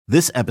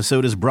This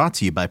episode is brought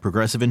to you by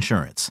Progressive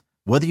Insurance.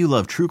 Whether you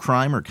love true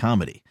crime or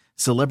comedy,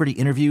 celebrity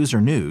interviews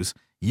or news,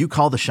 you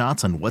call the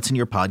shots on what's in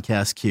your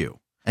podcast queue.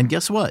 And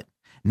guess what?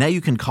 Now you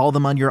can call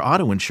them on your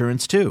auto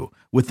insurance too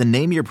with the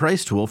Name Your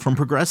Price tool from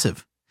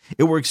Progressive.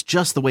 It works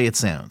just the way it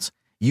sounds.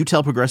 You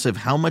tell Progressive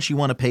how much you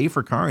want to pay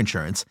for car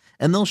insurance,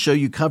 and they'll show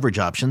you coverage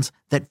options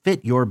that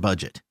fit your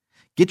budget.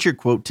 Get your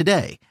quote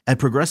today at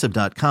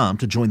Progressive.com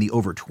to join the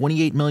over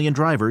 28 million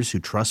drivers who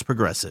trust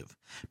Progressive.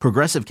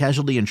 Progressive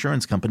Casualty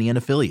Insurance Company and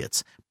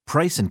Affiliates.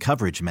 Price and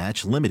coverage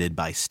match limited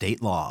by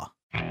state law.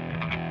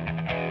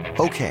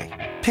 Okay,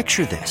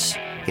 picture this.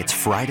 It's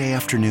Friday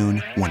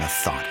afternoon when a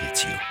thought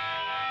hits you.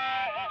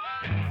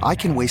 I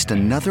can waste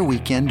another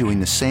weekend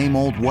doing the same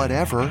old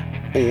whatever,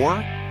 or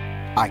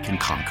I can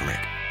conquer it.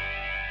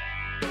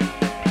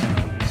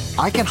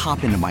 I can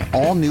hop into my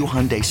all-new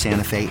Hyundai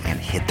Santa Fe and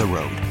hit the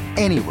road.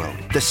 Any road.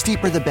 The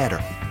steeper, the better.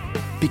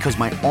 Because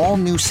my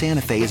all-new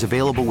Santa Fe is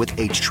available with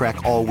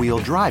H-Track all-wheel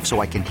drive,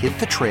 so I can hit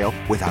the trail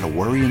without a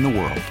worry in the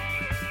world.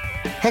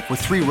 Heck, with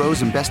 3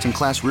 rows and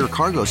best-in-class rear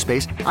cargo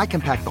space, I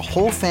can pack the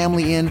whole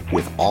family in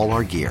with all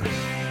our gear.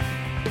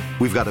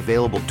 We've got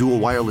available dual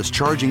wireless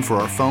charging for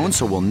our phones,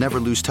 so we'll never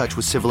lose touch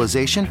with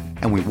civilization,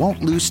 and we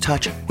won't lose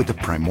touch with the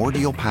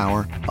primordial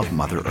power of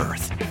Mother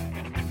Earth.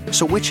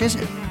 So which is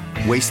it?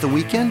 Waste the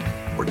weekend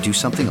or do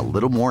something a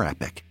little more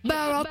epic?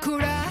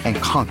 And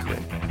conquer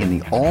it in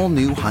the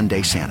all-new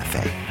Hyundai Santa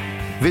Fe.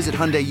 Visit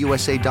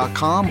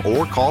HyundaiUSA.com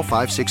or call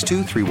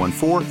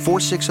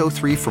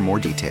 562-314-4603 for more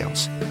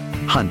details.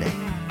 Hyundai,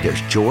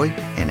 there's joy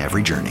in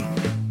every journey.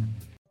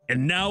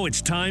 And now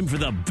it's time for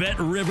the Bet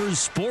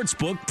Rivers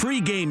Sportsbook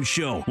pregame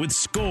show with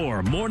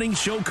Score Morning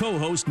Show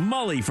co-host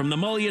Mully from the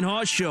Mully and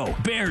Haw Show,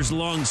 Bears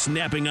long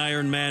snapping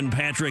Iron Man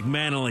Patrick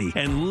Manley,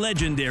 and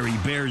legendary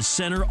Bears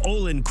center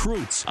Olin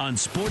Kreutz on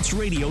Sports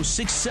Radio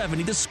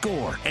 670 The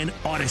Score and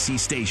Odyssey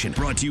Station.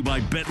 Brought to you by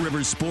Bet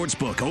Rivers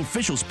Sportsbook,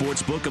 official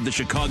sportsbook of the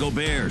Chicago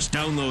Bears.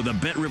 Download the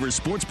Bet Rivers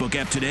Sportsbook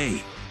app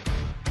today.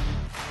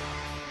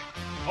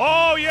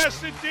 Oh,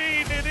 yes,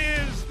 indeed. It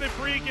is the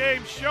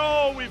pregame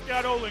show. We've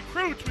got Olin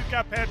Kreutz. We've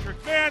got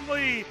Patrick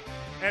Manley.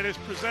 And it's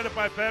presented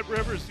by Bet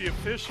Rivers, the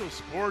official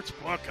sports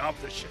book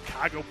of the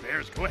Chicago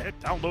Bears. Go ahead,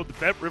 download the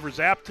Bet Rivers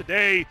app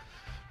today.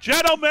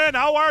 Gentlemen,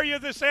 how are you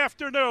this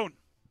afternoon?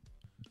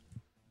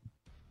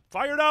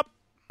 Fired up?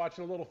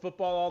 Watching a little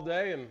football all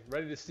day and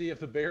ready to see if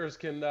the Bears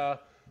can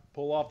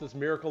pull off this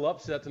miracle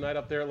upset tonight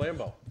up there at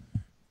Lambeau.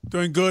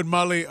 Doing good,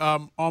 Mully.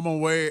 On my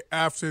way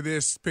after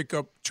this, pick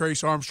up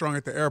Trace Armstrong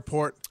at the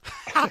airport.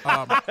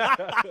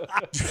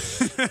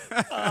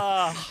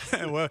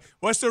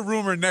 What's the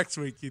rumor next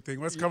week, you think?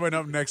 What's coming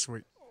up next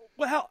week?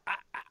 Well,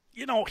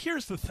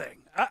 here's the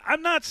thing.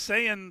 I'm not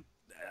saying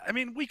 – I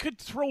mean, we could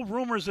throw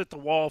rumors at the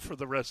wall for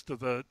the rest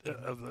of the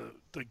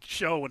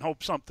show and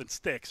hope something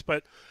sticks.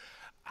 But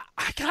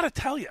I got to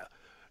tell you,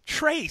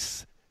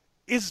 Trace –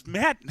 is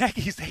Matt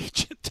Nagy's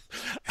agent.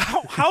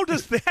 How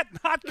does that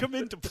not come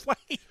into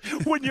play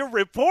when you're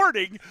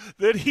reporting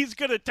that he's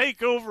going to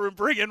take over and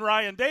bring in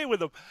Ryan Day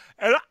with him?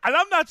 And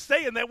I'm not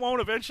saying that won't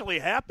eventually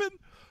happen,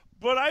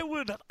 but I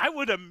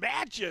would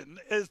imagine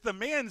as the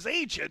man's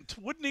agent,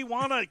 wouldn't he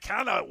want to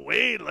kind of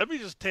wait? Let me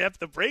just tap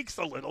the brakes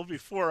a little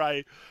before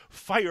I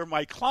fire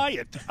my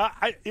client.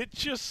 It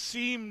just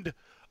seemed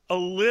a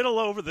little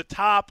over the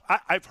top.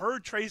 I've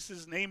heard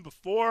Trace's name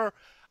before.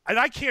 And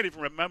I can't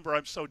even remember.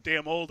 I'm so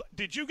damn old.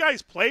 Did you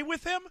guys play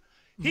with him?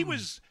 He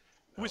was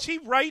he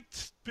right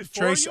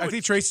before Trace, you? I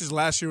think Trace's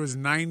last year was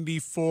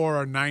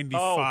 94 or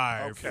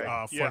 95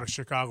 for Yeah. the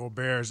Chicago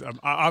Bears. I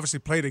obviously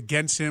played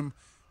against him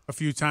a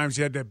few times.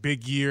 He had that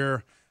big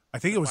year. I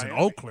think it was Miami.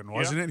 in Oakland,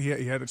 wasn't it?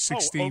 He had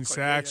 16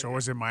 sacks, or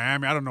was it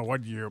Miami? I don't know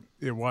what year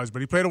it was,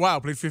 but he played a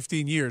while, played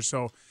 15 years.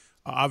 So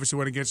obviously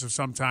went against him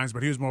sometimes,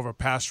 but he was more of a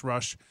pass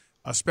rush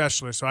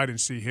specialist, so I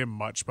didn't see him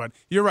much. But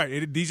you're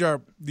right. These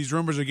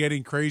rumors are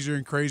getting crazier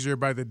and crazier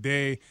by the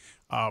day.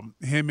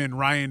 Him and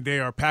Ryan Day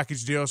are a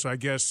package deal, so I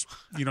guess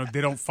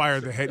they don't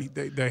fire the head.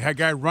 The head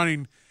guy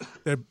running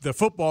the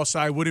football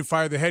side wouldn't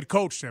fire the head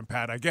coach, then,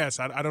 Pat. I guess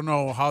I don't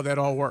know how that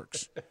all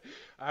works.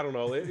 I don't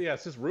know. Yeah,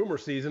 it's just rumor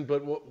season.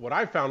 But what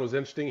I found was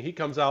interesting. He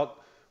comes out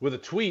with a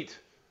tweet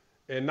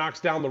and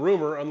knocks down the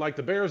rumor, unlike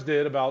the Bears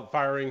did about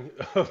firing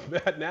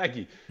Matt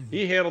Nagy. Mm-hmm.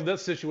 He handled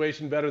this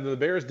situation better than the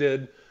Bears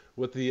did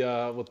with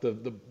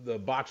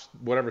the botched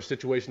whatever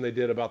situation they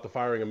did about the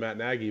firing of Matt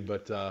Nagy.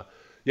 But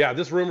yeah,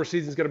 this rumor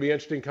season is going to be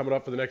interesting coming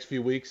up for the next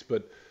few weeks.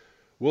 But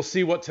we'll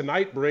see what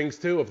tonight brings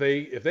too.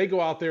 If they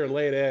go out there and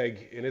lay an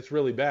egg and it's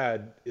really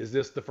bad, is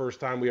this the first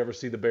time we ever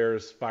see the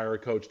Bears fire a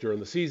coach during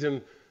the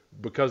season?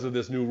 Because of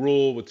this new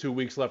rule, with 2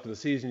 weeks left in the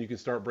season, you can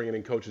start bringing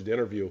in coaches to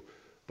interview.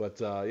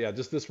 But yeah,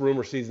 just this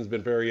rumor season's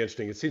been very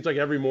interesting. It seems like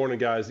every morning,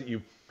 guys, that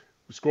you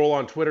scroll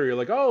on Twitter, you're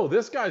like, oh,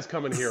 this guy's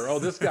coming here. Oh,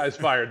 this guy's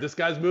fired. This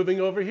guy's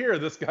moving over here.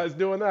 This guy's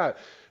doing that.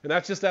 And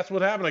that's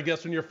what happened, I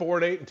guess, when you're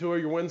 4-8 and 2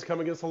 of your wins come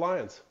against the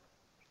Lions.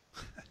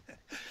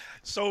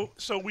 So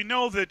we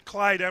know that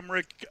Clyde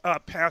Emmerich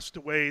passed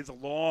away, the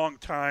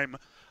long-time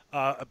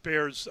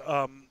Bears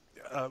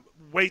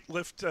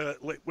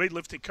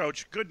weightlifting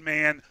coach, good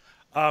man.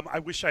 I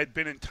wish I had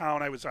been in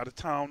town. I was out of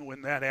town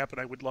when that happened.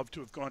 I would love to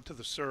have gone to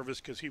the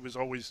service because he was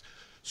always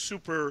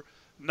super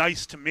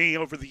nice to me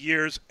over the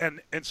years.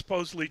 And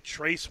supposedly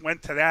Trace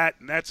went to that,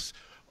 and that's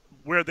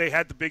where they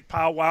had the big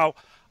powwow.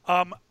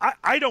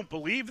 I don't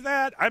believe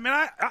that. I mean,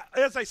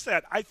 as I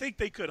said, I think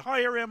they could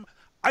hire him.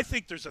 I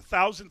think there's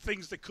 1,000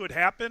 things that could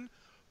happen.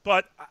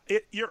 But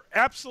you're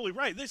absolutely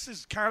right. This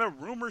is kind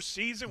of rumor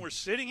season. We're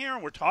sitting here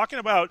and we're talking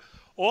about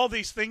all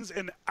these things.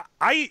 And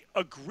I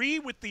agree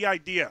with the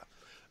idea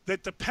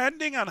that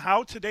depending on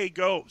how today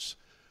goes,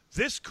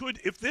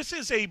 if this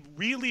is a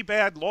really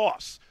bad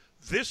loss,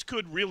 this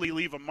could really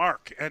leave a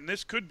mark. And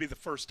this could be the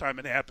first time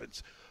it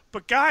happens.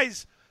 But,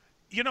 guys,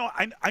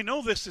 I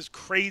know this is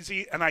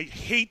crazy, and I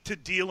hate to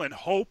deal in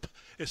hope,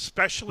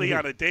 especially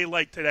on a day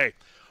like today.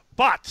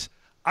 But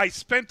I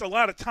spent a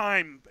lot of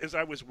time as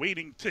I was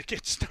waiting to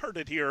get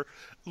started here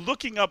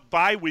looking up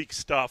bye week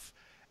stuff.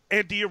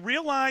 And do you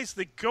realize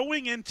that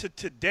going into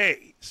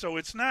today, so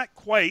it's not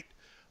quite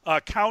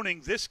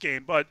counting this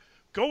game, but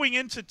going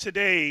into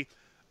today,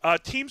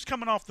 teams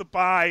coming off the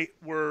bye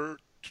were,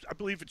 I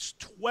believe it's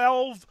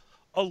 12,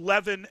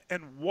 11,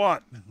 and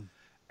 1. Mm-hmm.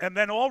 And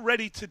then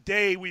already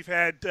today we've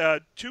had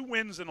 2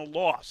 wins and a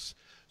loss.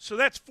 So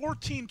that's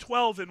 14,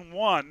 12, and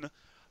 1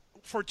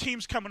 for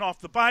teams coming off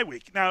the bye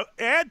week. Now,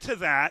 add to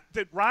that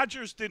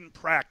Rodgers didn't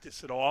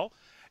practice at all.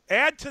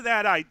 Add to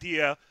that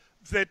idea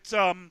that,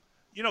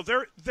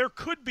 there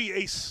could be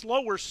a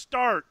slower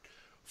start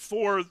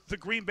for the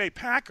Green Bay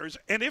Packers.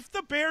 And if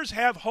the Bears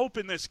have hope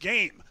in this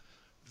game,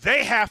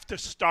 they have to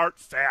start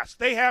fast.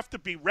 They have to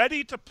be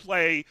ready to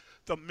play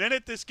the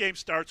minute this game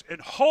starts and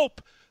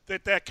hope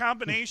that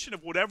combination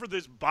of whatever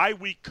this bye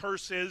week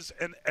curse is,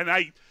 and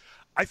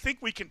I think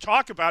we can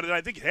talk about it.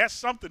 I think it has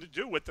something to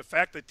do with the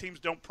fact that teams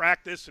don't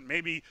practice, and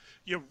maybe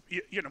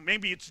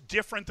maybe it's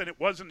different than it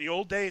was in the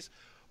old days.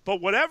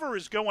 But whatever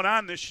is going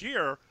on this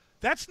year,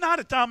 that's not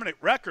a dominant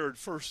record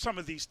for some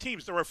of these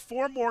teams. There are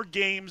 4 more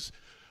games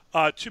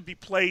to be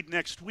played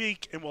next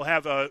week, and we'll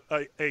have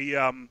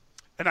an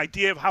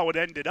idea of how it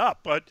ended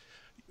up. But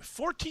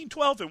 14,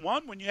 12, and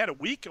 1 when you had a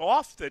week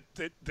off that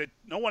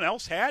no one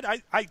else had,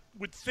 I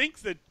would think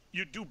that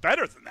you'd do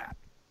better than that.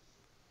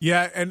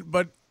 Yeah,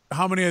 but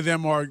how many of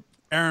them are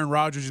Aaron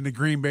Rodgers and the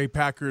Green Bay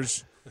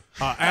Packers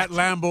at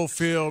Lambeau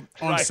Field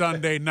on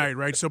Sunday night,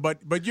 right? So,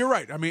 but you're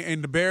right. I mean,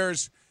 and the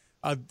Bears,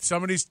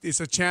 some of these, it's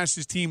a chance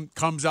this team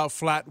comes out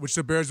flat, which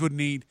the Bears would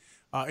need.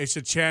 It's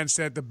a chance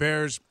that the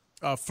Bears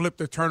flip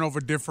the turnover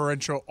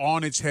differential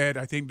on its head.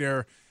 I think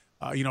they're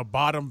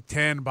bottom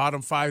 10,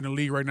 bottom 5 in the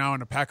league right now,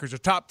 and the Packers are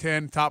top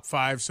 10, top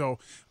 5. So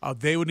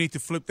they would need to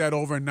flip that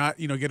over and not,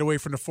 get away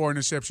from the 4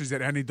 interceptions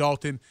that Andy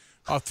Dalton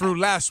threw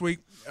last week.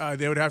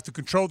 They would have to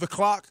control the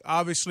clock,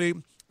 obviously,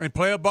 and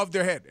play above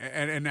their head.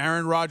 And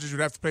Aaron Rodgers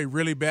would have to play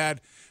really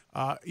bad.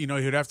 He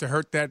would have to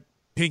hurt that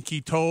pinky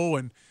toe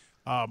and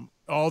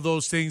all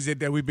those things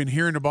that we've been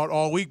hearing about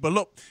all week. But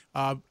look,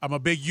 I'm a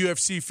big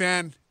UFC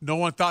fan. No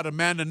one thought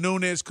Amanda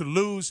Nunes could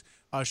lose.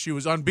 She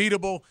was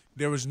unbeatable.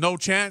 There was no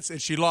chance,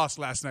 and she lost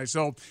last night.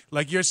 So,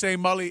 like you're saying,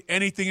 Mully,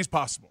 anything is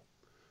possible.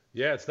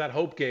 Yeah, it's that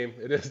hope game.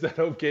 It is that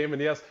hope game.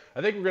 And, yes,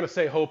 I think we're going to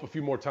say hope a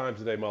few more times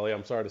today, Mully.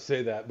 I'm sorry to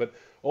say that. But,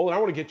 Olin, I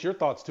want to get your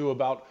thoughts, too,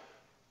 about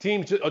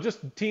teams, just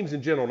teams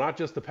in general, not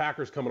just the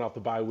Packers coming off the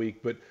bye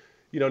week. But,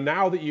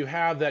 now that you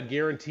have that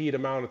guaranteed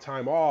amount of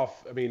time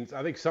off, I mean,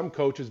 I think some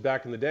coaches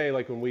back in the day,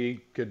 like when we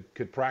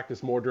could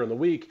practice more during the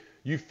week,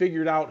 you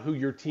figured out who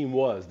your team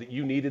was, that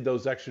you needed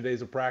those extra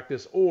days of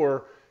practice,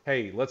 or –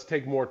 hey, let's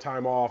take more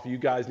time off. You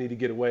guys need to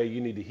get away.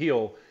 You need to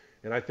heal.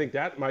 And I think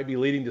that might be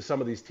leading to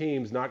some of these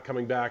teams not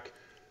coming back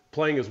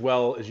playing as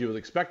well as you would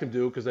expect them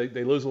to, because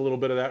they lose a little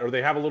bit of that, or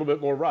they have a little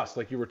bit more rust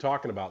like you were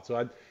talking about.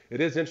 So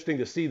it is interesting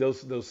to see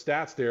those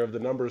stats there of the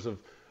numbers of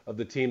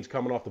the teams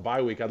coming off the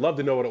bye week. I'd love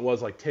to know what it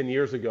was like 10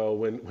 years ago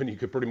when you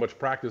could pretty much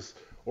practice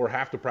or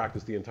have to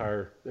practice the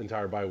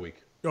entire bye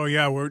week. Oh,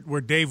 yeah,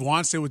 where Dave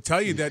wants it would tell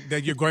you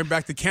that you're going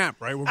back to camp,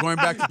 right? We're going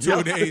back to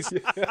 2 days.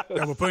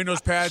 Yeah, we're putting those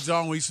pads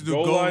on. We used to do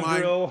goal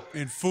line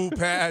and full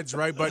pads,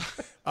 right? But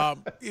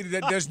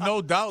there's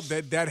no doubt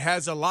that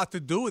has a lot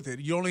to do with it.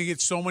 You only get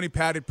so many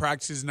padded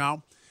practices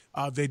now.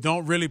 They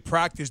don't really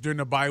practice during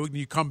the bye week. And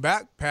you come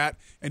back, Pat,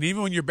 and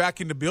even when you're back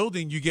in the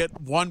building, you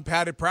get 1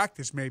 padded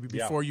practice maybe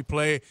before you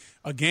play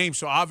a game.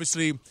 So,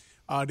 obviously,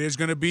 there's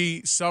going to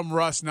be some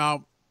rust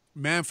now,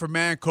 man for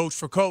man, coach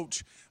for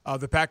coach.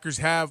 The Packers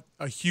have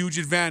a huge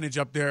advantage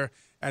up there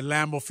at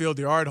Lambeau Field.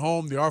 They are at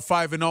home. They are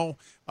 5-0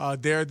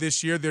 there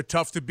this year. They're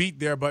tough to beat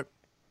there. But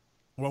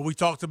what we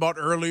talked about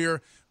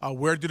earlier,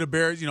 where do the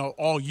Bears,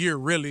 all year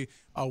really,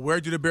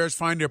 where do the Bears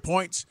find their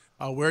points?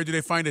 Where do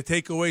they find the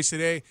takeaways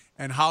today?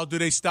 And how do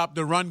they stop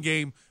the run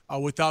game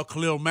without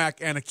Khalil Mack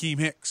and Akeem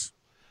Hicks?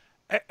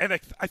 And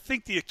I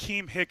think the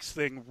Akeem Hicks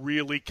thing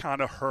really kind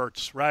of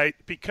hurts, right?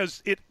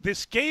 Because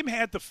this game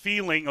had the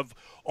feeling of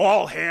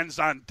all hands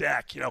on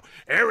deck.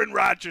 Aaron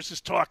Rodgers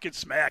is talking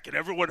smack, and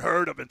everyone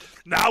heard him, and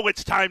now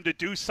it's time to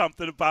do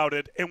something about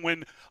it. And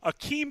when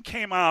Akeem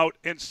came out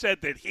and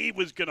said that he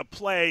was going to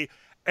play,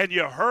 and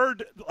you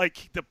heard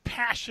like the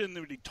passion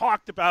that he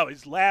talked about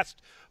his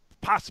last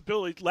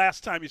possibility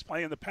last time he's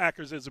playing the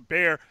Packers as a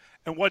Bear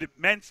and what it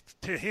meant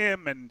to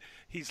him, and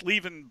he's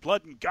leaving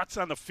blood and guts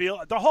on the field.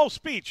 The whole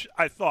speech,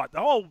 I thought, the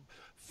whole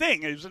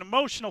thing, it was an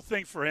emotional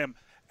thing for him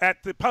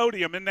at the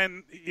podium, and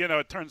then,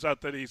 it turns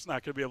out that he's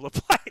not going to be able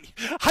to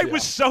play. I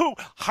was so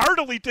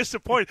heartily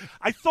disappointed.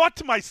 I thought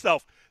to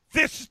myself,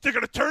 they're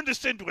going to turn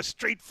this into a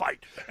street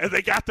fight, and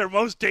they got their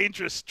most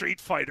dangerous street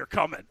fighter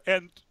coming,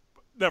 and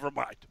never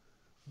mind.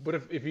 But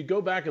if you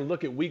go back and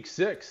look at Week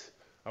 6,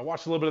 I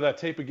watched a little bit of that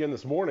tape again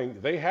this morning.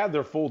 They had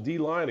their full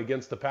D-line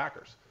against the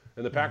Packers,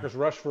 and the Packers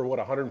rushed for,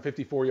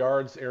 154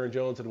 yards. Aaron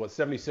Jones had,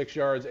 76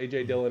 yards.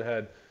 A.J. Dillon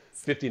had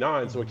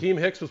 59. So Akeem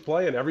Hicks was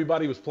playing.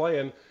 Everybody was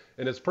playing.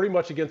 And it's pretty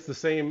much against the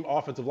same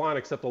offensive line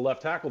except the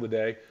left tackle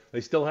today.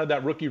 They still had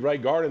that rookie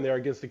right guard in there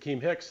against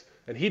Akeem Hicks,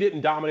 and he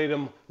didn't dominate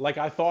him like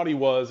I thought he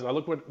was. And I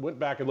went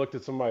back and looked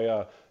at some of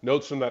my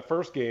notes from that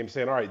first game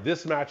saying, all right,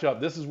 this matchup,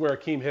 this is where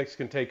Akeem Hicks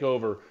can take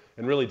over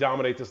and really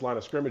dominate this line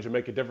of scrimmage and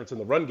make a difference in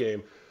the run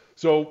game.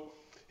 So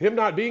him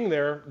not being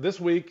there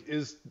this week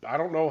is, I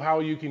don't know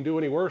how you can do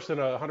any worse than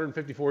a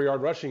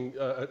 154-yard rushing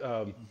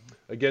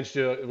against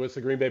you with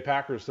the Green Bay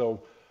Packers.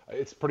 So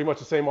it's pretty much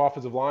the same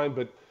offensive line,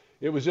 but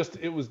it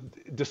was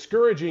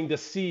discouraging to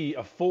see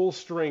a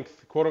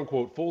full-strength,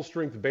 quote-unquote,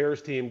 full-strength Bears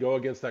team go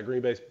against that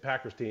Green Bay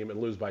Packers team and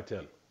lose by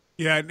 10.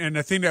 Yeah, and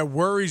the thing that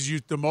worries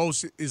you the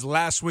most is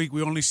last week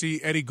we only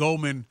see Eddie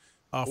Goldman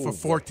for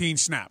 14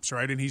 snaps,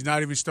 right? And he's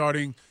not even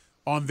starting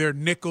on their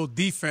nickel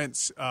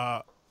defense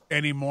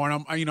anymore.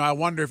 And I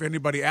wonder if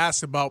anybody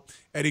asks about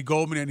Eddie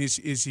Goldman and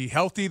is he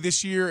healthy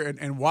this year,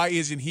 and why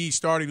isn't he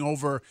starting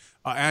over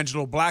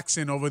Angelo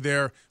Blackson over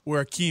there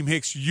where Akeem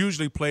Hicks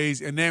usually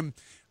plays? And then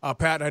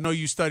Pat, I know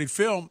you studied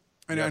film,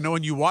 and yes. I know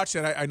when you watch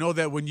that, I know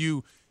that when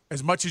you,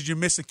 as much as you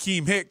miss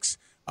Akeem Hicks,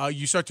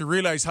 you start to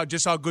realize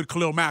just how good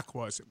Khalil Mack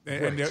was.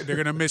 And they're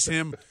going to miss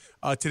him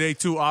today,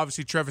 too.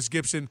 Obviously, Travis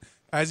Gibson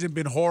hasn't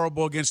been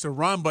horrible against the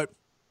run, but,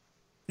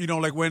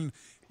 like when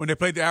they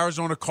played the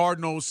Arizona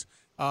Cardinals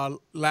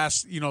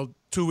last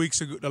 2 weeks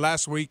ago, the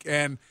last week,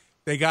 and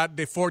they got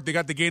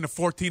the gain of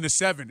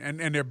 14-7,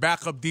 and their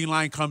backup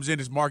D-line comes in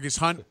as Marcus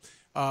Hunt.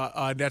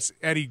 That's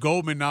Eddie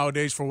Goldman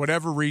nowadays for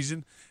whatever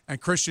reason. And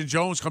Christian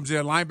Jones comes in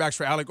at linebacks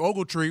for Alec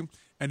Ogletree.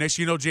 And next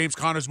thing you know, James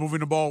Conner's moving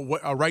the ball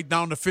right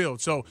down the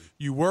field. So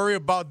you worry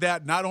about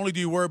that. Not only do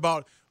you worry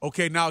about,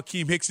 okay, now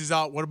Akeem Hicks is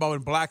out. What about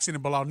when Blackson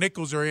and Bilal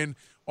Nichols are in,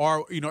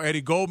 or,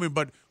 Eddie Goldman?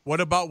 But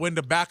what about when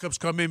the backups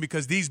come in?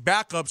 Because these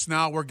backups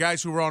now were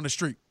guys who were on the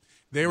street.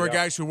 They were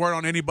guys who weren't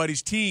on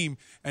anybody's team.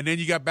 And then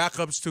you got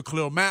backups to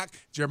Khalil Mack.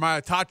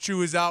 Jeremiah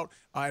Tachu is out.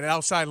 An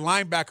outside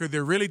linebacker,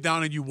 they're really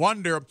down. And you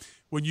wonder,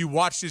 when you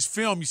watch this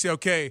film, you say,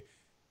 okay,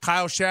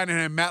 Kyle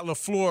Shanahan and Matt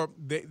LaFleur,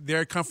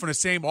 they come from the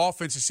same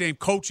offense, the same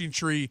coaching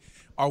tree.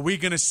 Are we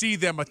going to see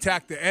them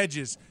attack the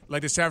edges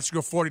like the San Francisco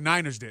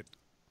 49ers did?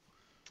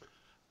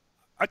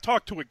 I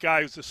talked to a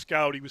guy who's a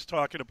scout. He was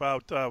talking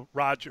about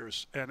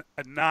Rodgers and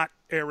not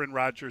Aaron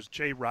Rodgers,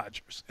 Jay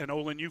Rodgers. And,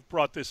 Olin, you've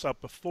brought this up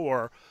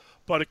before,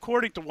 but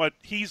according to what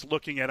he's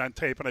looking at on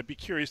tape, and I'd be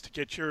curious to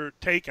get your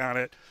take on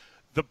it,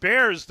 the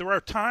Bears, there are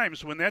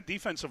times when that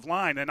defensive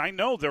line, and I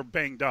know they're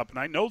banged up and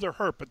I know they're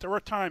hurt, but there are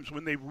times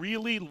when they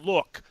really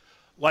look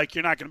like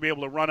you're not going to be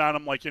able to run on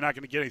them, like you're not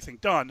going to get anything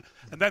done.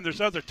 And then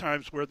there's other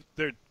times where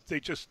their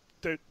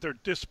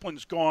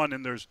discipline's gone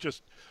and there's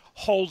just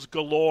holes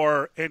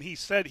galore. And he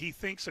said he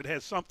thinks it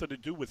has something to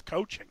do with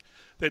coaching,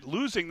 that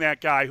losing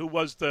that guy who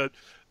was the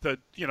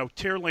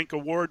Tierlink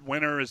Award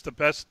winner as the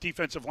best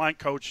defensive line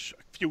coach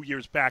a few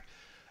years back,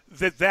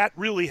 that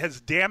really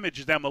has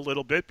damaged them a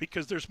little bit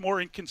because there's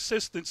more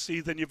inconsistency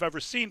than you've ever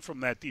seen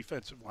from that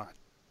defensive line.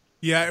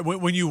 Yeah,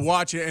 when you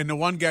watch it, and the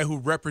one guy who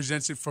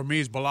represents it for me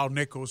is Bilal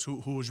Nichols,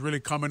 who was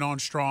really coming on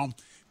strong,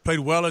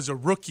 played well as a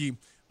rookie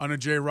under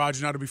Jay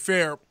Rodgers. Now, to be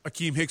fair,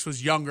 Akeem Hicks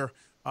was younger.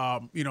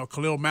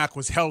 Khalil Mack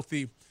was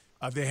healthy.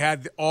 They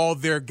had all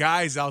their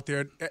guys out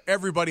there.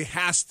 Everybody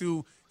has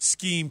to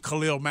scheme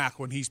Khalil Mack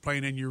when he's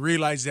playing, and you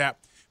realize that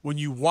when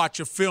you watch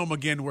a film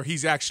again where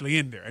he's actually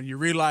in there, and you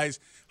realize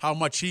how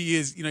much he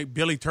is.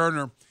 Billy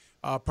Turner,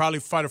 probably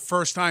for the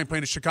first time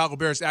playing the Chicago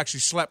Bears,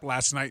 actually slept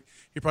last night.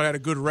 He probably had a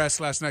good rest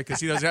last night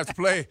because he doesn't have to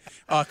play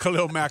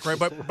Khalil Mack, right?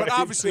 But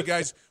obviously,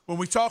 guys, when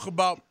we talk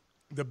about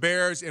the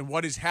Bears and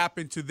what has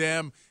happened to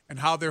them and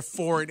how they're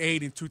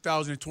 4-8 in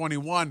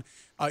 2021,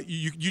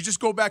 you just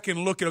go back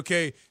and look at,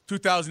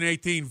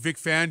 2018, Vic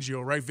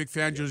Fangio, right? Vic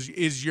Fangio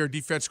is your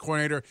defense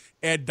coordinator.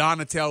 Ed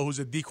Donatel, who's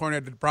a D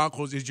coordinator at the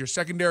Broncos, is your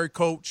secondary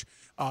coach.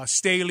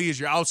 Staley is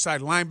your outside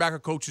linebacker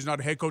coach. He's not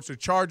the head coach of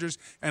the Chargers.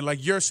 And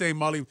like you're saying,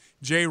 Mully,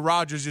 Jay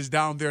Rodgers is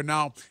down there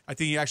now. I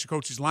think he actually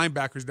coaches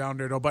linebackers down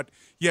there, though. But,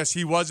 yes,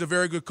 he was a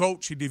very good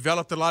coach. He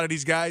developed a lot of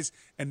these guys.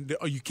 And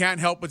you can't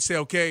help but say,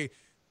 okay,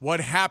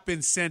 what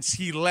happened since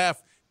he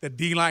left? The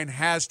D-line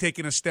has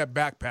taken a step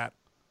back, Pat.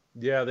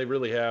 Yeah, they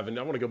really have. And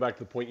I want to go back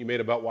to the point you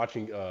made about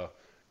watching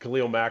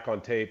Khalil Mack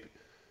on tape.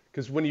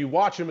 Because when you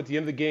watch him at the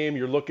end of the game,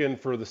 you're looking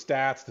for the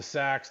stats, the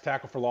sacks,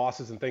 tackle for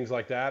losses, and things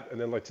like that.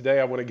 And then, like today,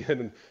 I went again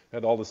and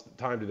had all this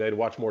time today to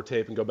watch more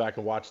tape and go back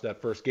and watch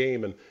that first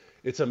game. And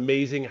it's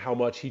amazing how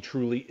much he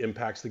truly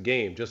impacts the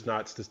game, just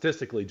not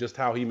statistically, just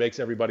how he makes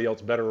everybody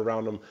else better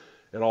around him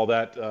and all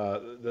that,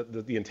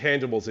 the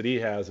intangibles that he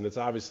has. And it's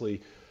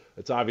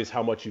obvious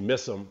how much you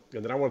miss him.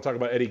 And then I want to talk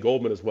about Eddie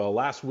Goldman as well.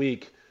 Last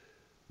week,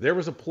 there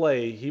was a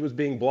play, he was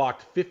being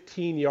blocked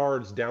 15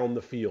 yards down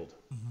the field.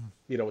 Mm-hmm.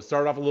 You know, it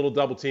started off a little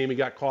double team, he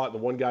got caught, and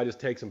the one guy just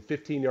takes him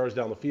 15 yards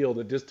down the field.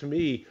 And just to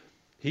me,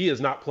 he is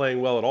not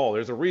playing well at all.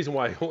 There's a reason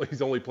why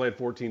he's only playing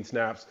 14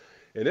 snaps.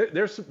 And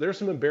there's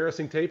some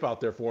embarrassing tape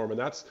out there for him, and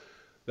that's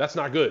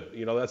not good.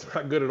 You know, that's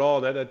not good at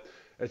all.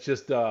 That's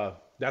just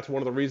that's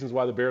one of the reasons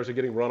why the Bears are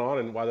getting run on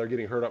and why they're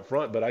getting hurt up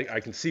front. But I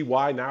can see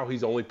why now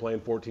he's only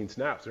playing 14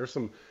 snaps.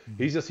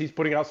 He's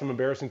putting out some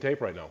embarrassing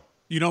tape right now.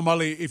 You know,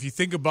 Mully, if you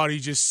think about it, you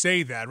just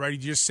say that, right? You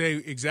just say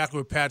exactly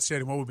what Pat said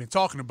and what we've been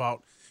talking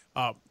about.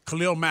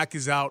 Khalil Mack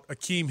is out.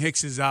 Akeem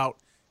Hicks is out.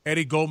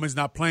 Eddie Goldman's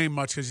not playing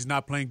much because he's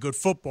not playing good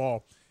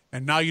football.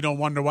 And now you don't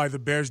wonder why the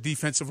Bears'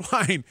 defensive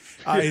line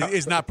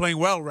is not playing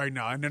well right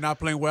now. And they're not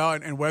playing well.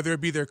 And whether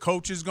it be their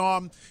coach is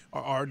gone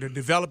or they're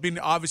developing,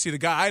 obviously the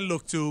guy I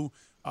look to,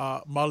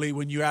 Mully,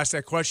 when you ask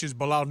that question is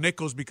Bilal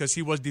Nichols, because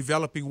he was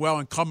developing well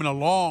and coming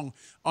along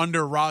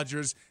under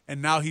Rodgers,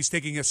 and now he's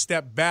taking a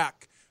step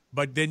back.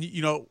 But then,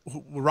 you know,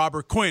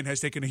 Robert Quinn has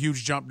taken a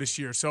huge jump this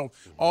year. So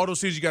all those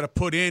things you got to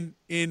put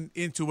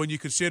into when you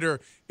consider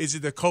is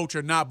it the coach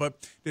or not.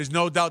 But there's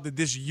no doubt that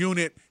this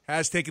unit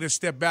has taken a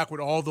step back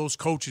with all those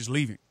coaches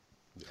leaving.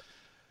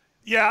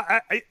 Yeah,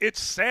 it's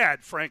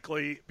sad,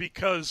 frankly,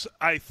 because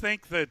I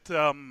think that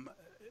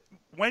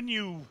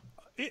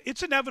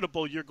it's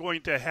inevitable you're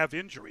going to have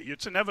injury.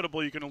 It's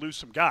inevitable you're going to lose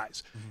some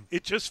guys. Mm-hmm.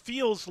 It just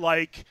feels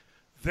like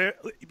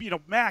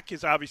Mack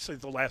is obviously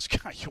the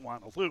last guy you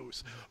want to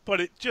lose, but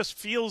it just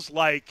feels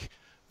like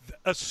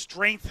a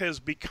strength has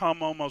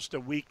become almost a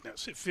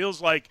weakness. It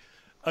feels like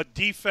a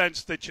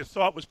defense that you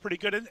thought was pretty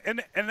good,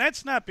 and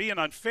that's not being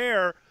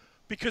unfair,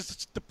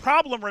 because the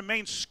problem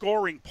remains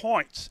scoring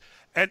points.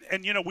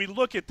 And you know, we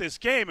look at this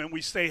game and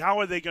we say, how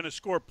are they going to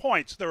score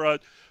points? They're a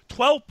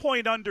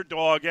 12-point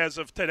underdog as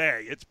of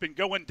today. It's been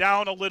going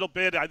down a little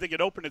bit. I think it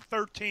opened at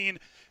 13.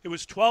 It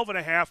was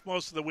 12.5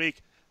 most of the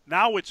week.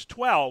 Now it's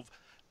 12.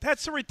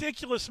 That's a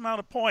ridiculous amount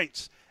of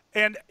points.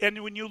 And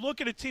when you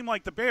look at a team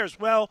like the Bears,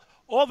 well,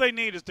 all they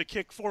need is to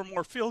kick 4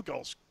 more field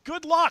goals.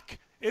 Good luck.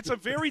 It's a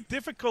very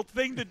difficult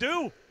thing to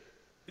do.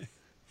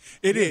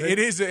 It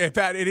is,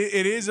 Pat. It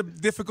is a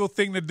difficult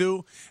thing to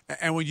do.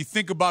 And when you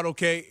think about,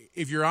 okay,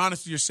 if you're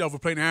honest with yourself, we're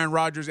playing Aaron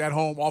Rodgers at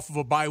home off of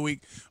a bye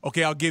week.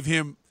 Okay, I'll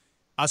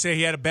say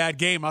he had a bad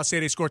game. I'll say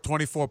they scored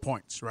 24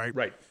 points, right?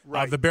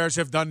 Right. The Bears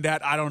have done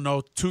that, I don't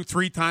know,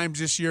 2-3 times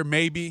this year,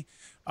 maybe.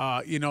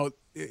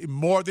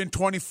 More than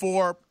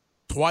 24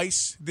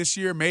 twice this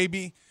year,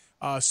 maybe.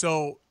 Like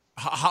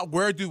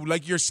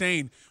you're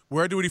saying,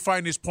 where do we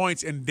find these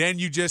points? And then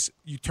you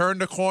turn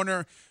the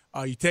corner,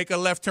 you take a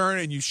left turn,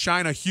 and you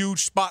shine a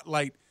huge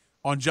spotlight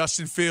on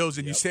Justin Fields,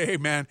 and you say, hey,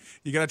 man,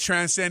 you got to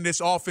transcend this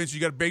offense. You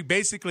got to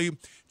basically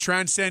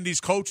transcend these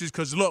coaches,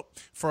 because, look,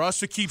 for us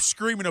to keep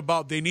screaming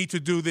about they need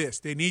to do this,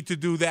 they need to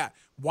do that,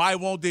 why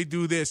won't they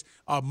do this?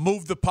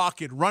 Move the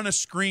pocket, run a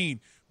screen.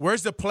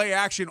 Where's the play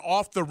action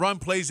off the run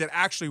plays that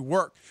actually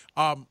work?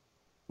 Not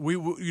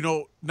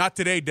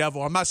today,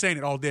 Devil. I'm not saying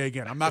it all day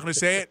again. I'm not going to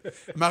say it.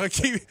 I'm not going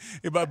to keep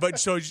it. But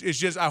so it's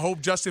just, I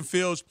hope Justin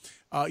Fields,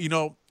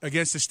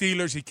 against the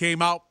Steelers, he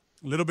came out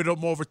a little bit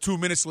more over 2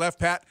 minutes left,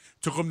 Pat,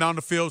 took him down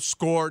the field,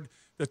 scored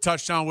the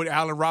touchdown with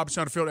Allen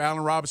Robinson on the field.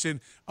 Allen Robinson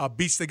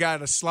beats the guy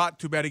at the slot.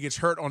 Too bad he gets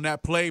hurt on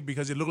that play,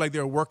 because it looked like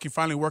they were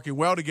finally working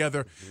well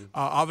together. Mm-hmm.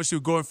 Obviously,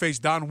 we'll go and face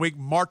Don Wink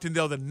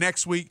Martindale the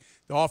next week.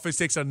 The offense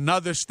takes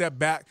another step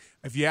back.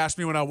 If you ask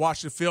me, when I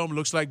watched the film, it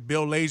looks like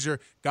Bill Lazor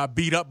got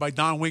beat up by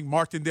Don Wink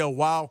Martindale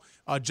while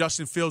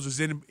Justin Fields was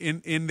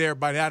in there.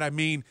 By that, I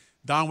mean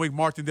Don Wink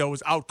Martindale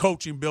was out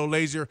coaching Bill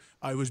Lazor.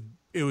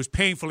 It was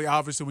painfully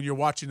obvious when you're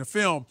watching the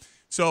film.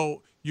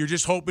 So you're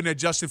just hoping that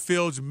Justin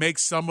Fields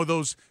makes some of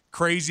those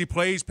crazy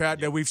plays,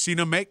 Pat, that we've seen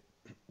him make.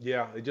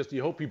 Yeah,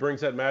 you hope he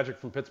brings that magic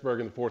from Pittsburgh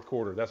in the fourth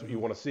quarter. That's what you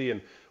want to see.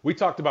 And we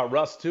talked about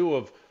Russ, too,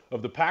 of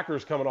the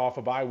Packers coming off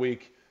a bye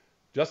week.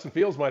 Justin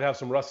Fields might have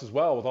some rust as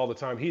well with all the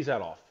time he's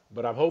had off.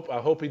 But I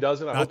hope he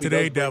doesn't. Not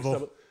today,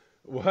 Devil.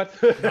 What?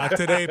 Not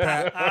today,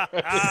 Pat.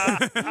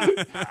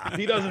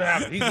 He doesn't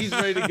have it. He's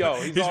ready to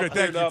go. He's all ready.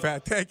 Thank you,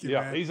 Pat. Thank you,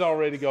 man. He's all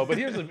ready to go. But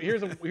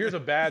here's a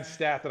bad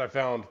stat that I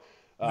found.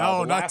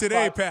 No, not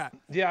today, Pat.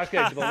 Yeah,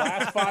 okay. The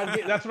last 5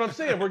 games, that's what I'm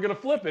saying. We're going to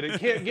flip it.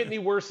 It can't get any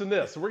worse than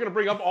this. So we're going to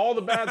bring up all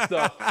the bad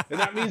stuff, and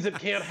that means it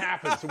can't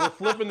happen. So we're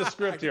flipping the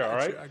script here, all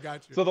right? I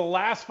got you. So the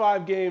last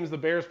 5 games,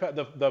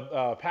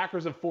 the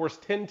Packers have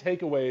forced 10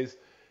 takeaways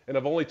and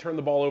have only turned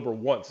the ball over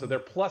once. So they're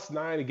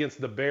 +9 against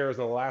the Bears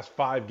in the last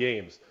 5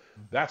 games.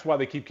 That's why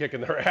they keep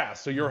kicking their ass.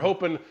 So you're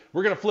hoping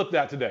we're going to flip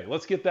that today.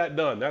 Let's get that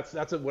done. That's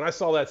it. When I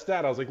saw that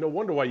stat, I was like, no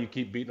wonder why you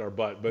keep beating our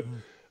butt. But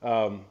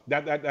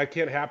that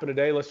can't happen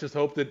today. Let's just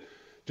hope that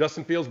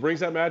Justin Fields brings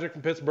that magic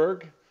from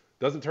Pittsburgh,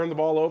 doesn't turn the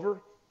ball over,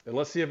 and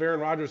let's see if Aaron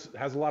Rodgers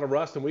has a lot of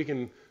rust and we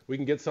can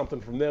get something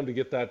from them to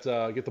get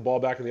the ball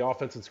back in the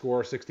offense and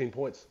score 16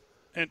 points.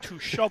 and to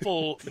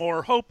shovel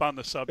more hope on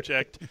the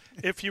subject,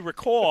 if you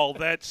recall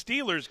that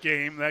Steelers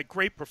game, that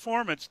great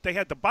performance, they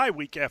had the bye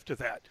week after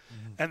that,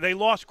 and they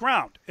lost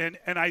ground. And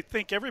I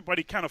think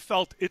everybody kind of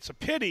felt it's a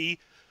pity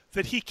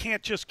that he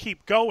can't just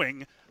keep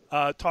going,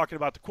 talking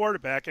about the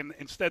quarterback, and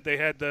instead they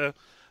had the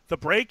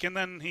break, and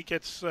then he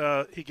gets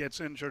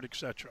injured,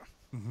 etc.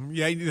 Mm-hmm.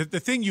 Yeah, the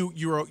thing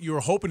you were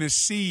hoping to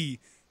see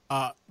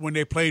when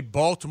they played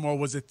Baltimore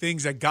was the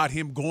things that got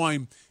him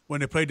going when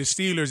they played the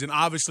Steelers, and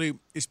obviously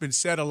it's been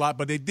said a lot,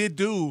 but they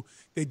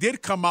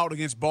did come out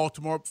against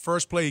Baltimore.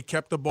 First play, he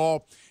kept the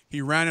ball.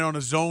 He ran it on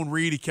a zone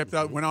read. He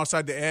went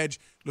outside the edge.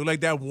 Looked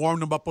like that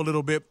warmed him up a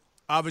little bit.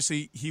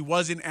 Obviously, he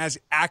wasn't as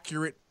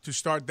accurate to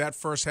start that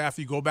first half.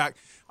 You go back,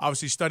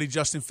 obviously study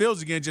Justin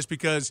Fields again just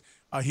because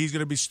he's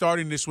going to be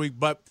starting this week.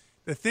 But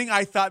the thing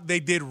I thought they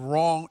did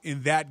wrong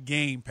in that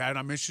game, Pat, and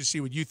I'm interested to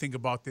see what you think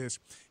about this,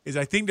 is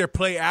I think their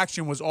play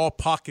action was all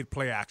pocket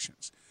play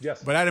actions.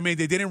 Yes. But I mean,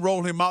 they didn't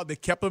roll him out. They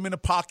kept him in the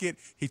pocket.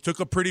 He took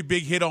a pretty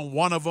big hit on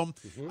one of them.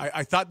 Mm-hmm.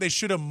 I thought they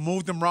should have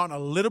moved him around a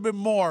little bit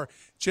more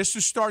just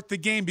to start the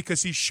game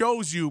because he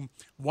shows you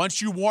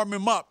once you warm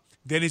him up,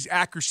 then his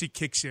accuracy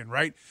kicks in,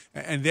 right?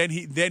 And then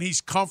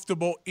he's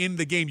comfortable in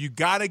the game. You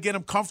got to get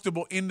him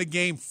comfortable in the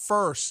game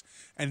first,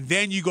 and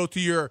then you go to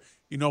your,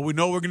 we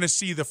know we're going to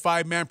see the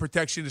 5-man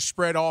protection, the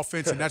spread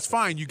offense, and that's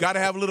fine. You got to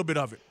have a little bit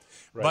of it.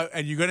 Right.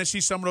 And you're going to see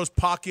some of those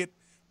pocket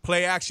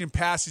play action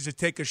passes to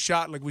take a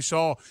shot like we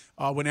saw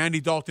when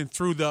Andy Dalton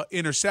threw the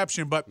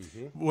interception. But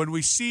when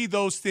we see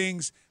those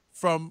things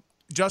from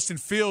Justin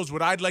Fields,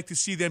 what I'd like to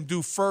see them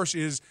do first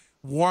is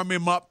warm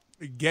him up,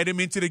 get him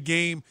into the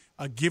game,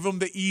 give him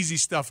the easy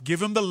stuff,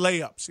 give him the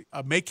layups,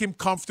 make him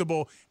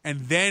comfortable.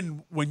 And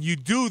then when you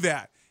do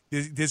that,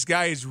 this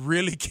guy is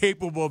really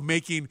capable of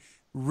making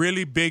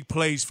really big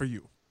plays for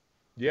you.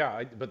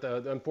 Yeah, but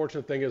the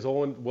unfortunate thing is,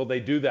 Olin, will they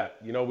do that?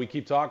 We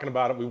keep talking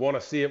about it. We want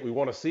to see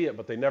it,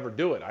 but they never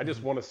do it. I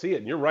just want to see it.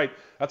 And you're right.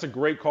 That's a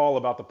great call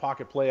about the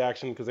pocket play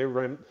action because it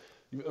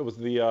was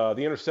the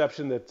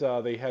interception that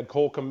they had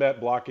Cole Kmet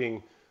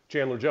blocking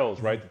Chandler Jones,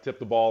 right, to tip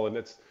the ball. And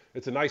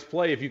it's a nice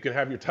play if you can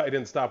have your tight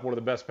end stop one of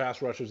the best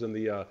pass rushers in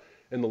the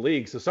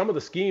league. So some of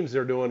the schemes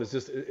they're doing is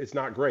just it's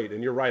not great.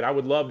 And you're right. I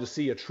would love to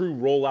see a true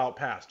rollout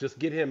pass. Just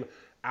get him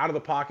out of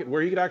the pocket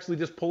where he could actually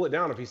just pull it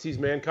down if he sees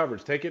man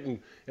coverage. Take it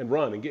and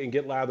run and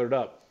get lathered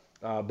up.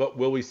 But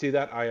will we see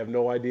that? I have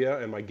no idea,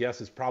 and my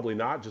guess is probably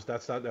not. Just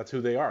that's who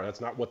they are. That's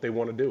not what they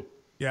want to do.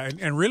 Yeah,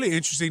 and really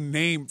interesting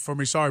name for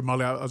me. Sorry,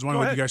 Mully. I was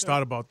wondering what you guys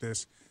thought about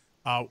this.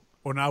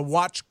 When I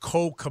watch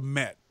Cole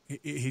Kmet,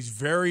 he's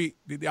very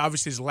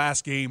obviously his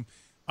last game.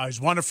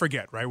 He's one to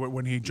forget, right?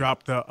 When he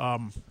dropped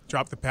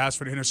the pass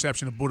for the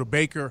interception of Budda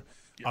Baker.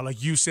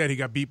 Like you said, he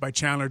got beat by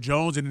Chandler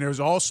Jones, and there's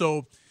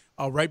also.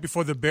 Right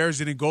before the Bears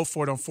didn't go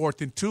for it on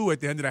 4th and 2 at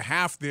the end of the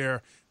half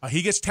there,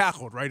 he gets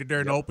tackled right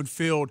there in the open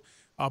field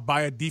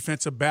by a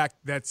defensive back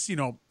that's,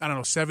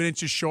 7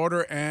 inches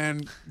shorter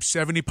and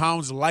 70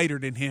 pounds lighter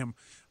than him.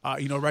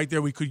 Right there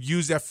we could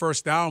use that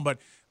first down, but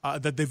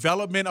the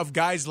development of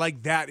guys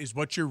like that is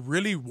what you're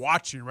really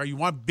watching, right? You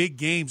want big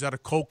games out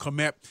of Cole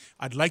Kmet.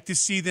 I'd like to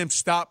see them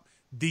stop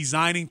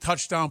designing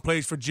touchdown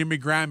plays for Jimmy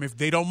Graham if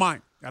they don't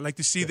mind. I'd like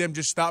to see them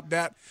just stop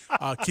that,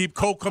 keep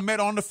Cole Kmet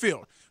on the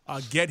field.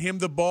 Get him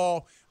the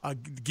ball.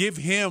 Give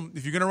him,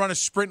 if you're going to run a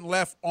sprint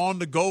left on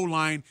the goal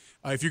line,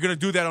 if you're going to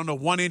do that on the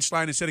 1-inch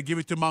line instead of give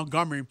it to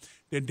Montgomery,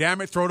 then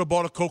damn it, throw the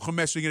ball to Cole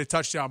Kmet so you get a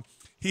touchdown.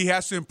 He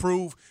has to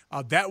improve.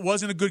 That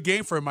wasn't a good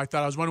game for him, I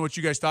thought. I was wondering what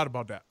you guys thought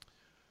about that.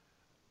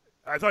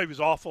 I thought he was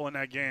awful in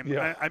that game.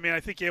 Yeah. I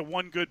think he had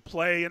one good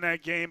play in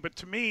that game, but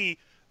to me,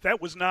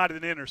 that was not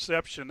an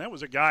interception. That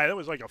was that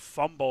was like a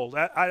fumble.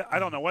 I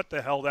don't know what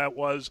the hell that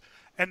was.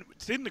 And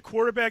didn't the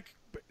quarterback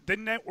 –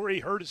 didn't that where he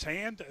hurt his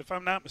hand, if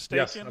I'm not mistaken?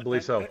 Yes, I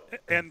believe so.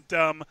 And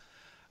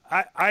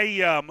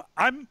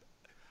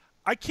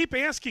I keep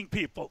asking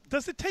people,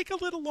 does it take a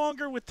little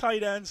longer with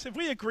tight ends? Have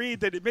we agreed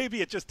that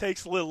maybe it just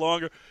takes a little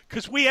longer?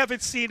 Because we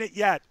haven't seen it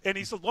yet. And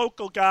he's a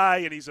local guy,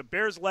 and he's a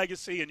Bears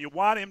legacy, and you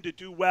want him to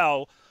do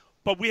well,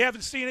 but we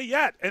haven't seen it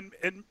yet. And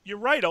you're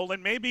right,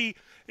 Olin. Maybe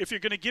if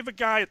you're going to give a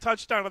guy a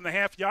touchdown on the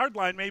half-yard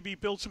line, maybe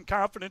build some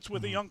confidence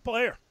with a young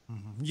player.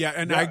 Mm-hmm. Yeah,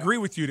 and I agree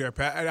with you there,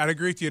 Pat. I'd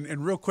agree with you.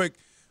 And real quick,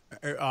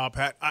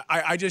 Pat,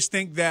 I just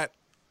think that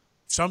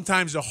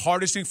sometimes the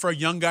hardest thing for a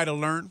young guy to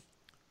learn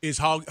is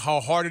how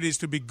hard it is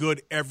to be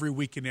good every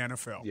week in the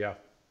NFL. Yeah,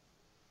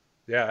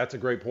 that's a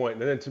great point.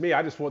 And then to me,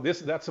 I just want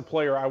that's a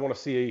player I want to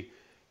see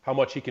how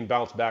much he can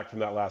bounce back from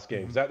that last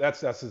game. Mm-hmm.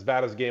 That's as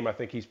bad as a game I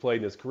think he's played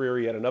in his career.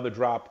 He had another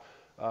drop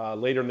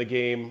later in the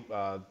game.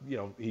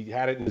 He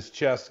had it in his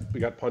chest. He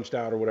got punched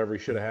out or whatever he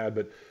should have had.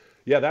 But,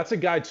 yeah, that's a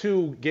guy,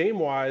 too,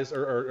 game-wise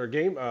or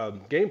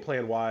game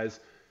plan-wise.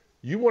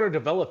 You want to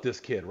develop this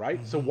kid, right?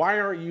 Mm-hmm. So why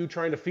aren't you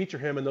trying to feature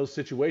him in those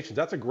situations?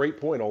 That's a great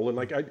point,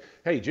 Olin.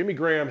 Hey, Jimmy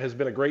Graham has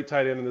been a great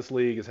tight end in this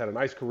league, has had a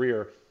nice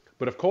career.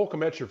 But if Cole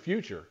Kmet's your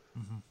future,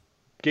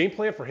 game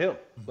plan for him.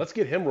 Let's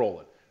get him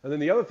rolling. And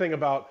then the other thing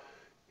about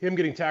him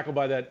getting tackled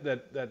by that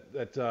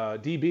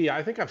DB.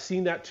 I think I've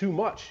seen that too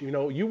much.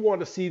 You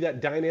want to see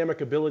that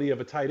dynamic ability of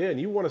a tight end.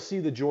 You want to see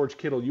the George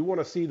Kittle. You want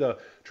to see the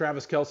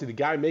Travis Kelce, the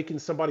guy making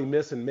somebody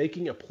miss and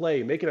making a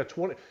play, making a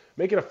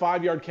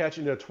 5-yard catch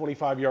into a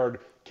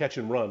 25-yard catch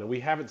and run. And we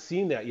haven't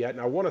seen that yet.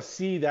 And I want to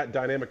see that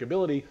dynamic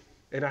ability.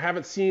 And I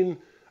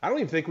don't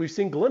even think we've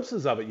seen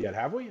glimpses of it yet,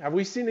 have we? Have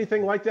we seen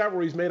anything like that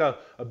where he's made a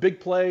big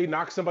play,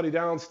 knocked somebody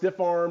down,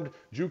 stiff-armed,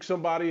 juked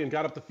somebody, and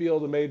got up the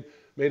field and made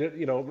it,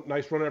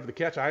 nice run after the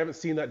catch? I haven't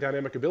seen that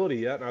dynamic ability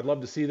yet, and I'd love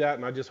to see that,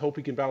 and I just hope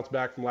he can bounce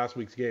back from last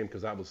week's game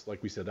because that was,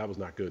 like we said, that was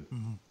not good.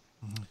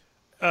 Mm-hmm.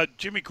 Mm-hmm.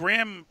 Jimmy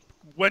Graham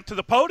went to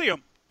the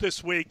podium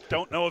this week.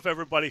 Don't know if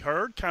everybody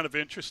heard. Kind of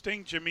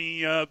interesting.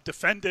 Jimmy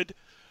defended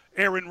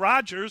Aaron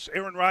Rodgers.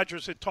 Aaron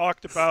Rodgers had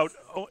talked about,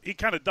 he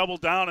kind of doubled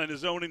down on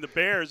his owning the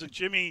Bears, and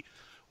Jimmy,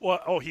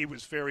 he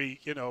was very,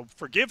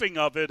 forgiving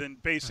of it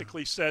and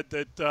basically said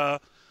that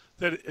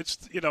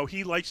it's,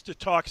 he likes to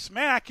talk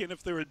smack, and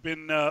if there had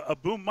been a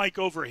boom mic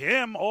over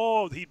him,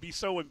 he'd be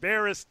so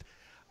embarrassed.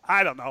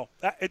 I don't know.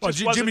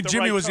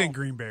 Jimmy was in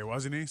Green Bay,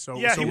 wasn't he? So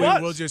yeah, he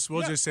was.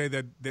 We'll just say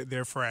that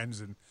they're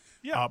friends, and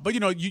but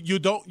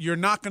you're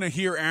not going to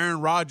hear Aaron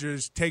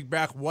Rodgers take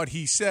back what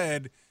he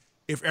said.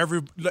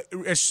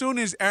 As soon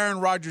as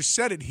Aaron Rodgers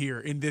said it here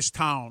in this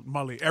town,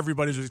 Mully,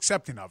 everybody was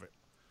accepting of it.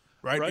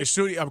 Right? As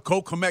soon as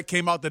Cole Kmet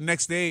came out the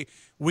next day,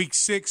 week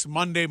 6,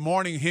 Monday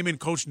morning, him and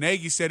Coach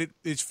Nagy said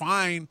it's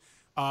fine.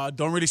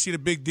 Don't really see the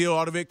big deal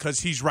out of it because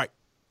he's right?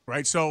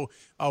 So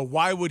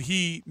why would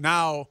he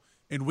now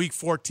in week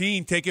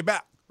 14 take it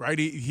back? Right?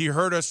 He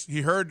heard us.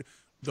 He heard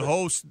the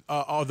whole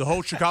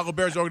Chicago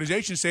Bears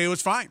organization say it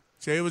was fine,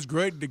 say it was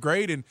great,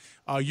 and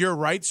you're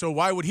right. So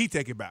why would he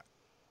take it back?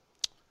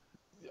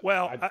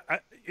 Well,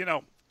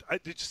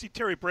 did you see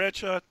Terry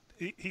Bradshaw?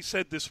 He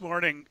said this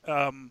morning.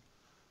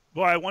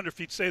 Boy, I wonder if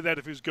he'd say that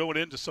if he was going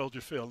into Soldier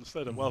Field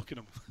instead of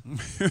welcoming him.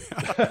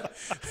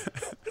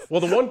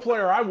 Well, the one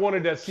player I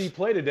wanted to see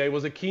play today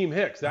was Akeem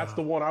Hicks. That's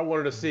the one I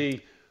wanted to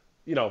see,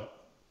 hit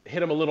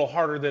him a little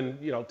harder than,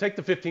 take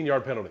the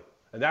 15-yard penalty.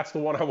 And that's the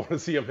one I want to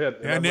see him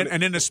hit. And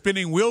then the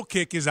spinning wheel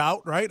kick is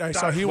out, right? I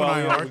saw he went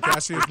IR.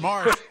 Cassius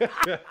Marsh,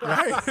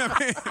 right?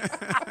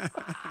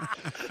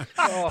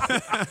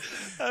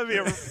 That'd be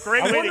a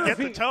great way to get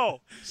the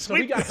toe.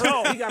 Sweep the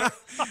toe.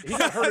 He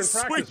got hurt in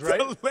practice,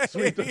 right?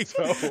 Sweep the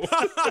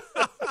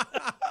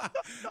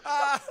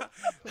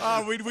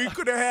toe. We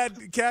could have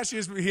had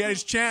Cassius. He had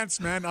his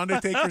chance, man.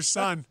 Undertaker's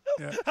son.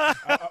 Yeah.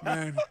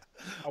 Man.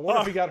 I wonder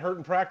if he got hurt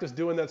in practice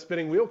doing that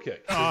spinning wheel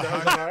kick.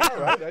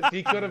 Right?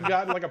 He could have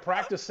gotten like a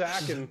practice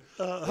sack and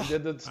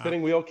did the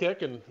spinning wheel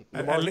kick. And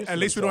at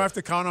least we don't have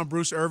to count on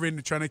Bruce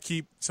Irvin trying to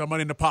keep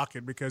somebody in the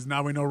pocket because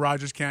now we know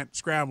Rodgers can't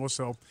scramble.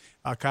 So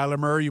Kyler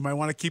Murray, you might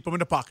want to keep him in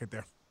the pocket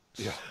there.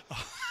 Yeah.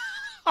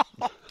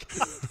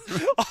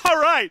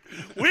 All right,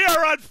 we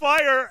are on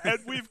fire, and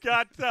we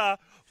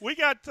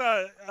got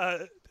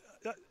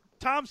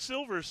Tom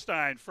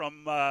Silverstein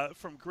from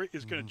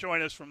is going to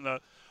join us from the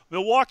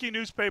Milwaukee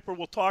newspaper.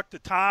 We'll talk to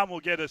Tom. We'll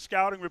get a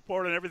scouting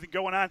report and everything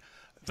going on.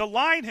 The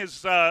line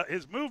has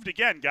moved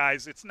again,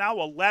 guys. It's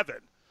now 11.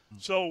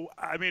 So,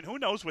 who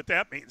knows what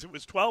that means? It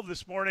was 12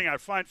 this morning. Our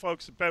fine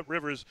folks at Bet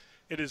Rivers,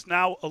 it is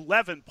now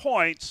 11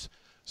 points.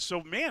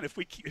 So, man, if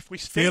we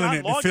stay on long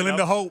enough, feeling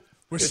the hope.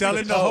 We're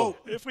selling the hope.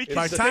 If we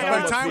by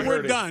time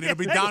we're done, it'll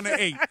be down to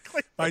 8.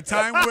 By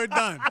time we're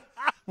done,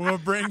 we'll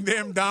bring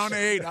them down to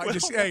 8.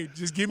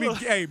 Just give me,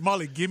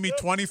 Mully, give me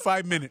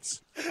 25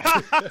 minutes. You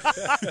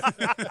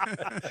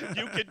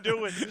can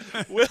do it.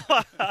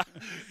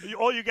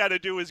 All you got to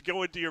do is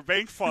go into your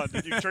bank fund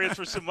and you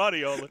transfer some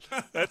money over.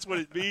 That's what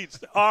it means.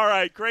 All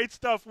right, great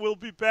stuff. We'll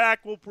be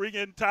back. We'll bring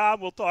in Tom.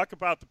 We'll talk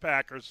about the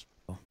Packers.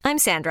 I'm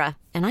Sandra,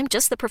 and I'm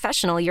just the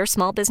professional your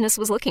small business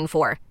was looking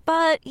for.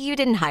 But you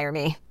didn't hire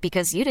me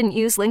because you didn't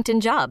use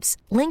LinkedIn Jobs.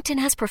 LinkedIn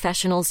has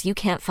professionals you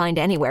can't find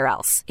anywhere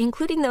else,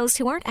 including those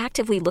who aren't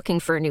actively looking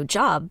for a new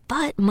job,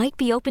 but might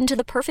be open to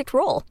the perfect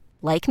role,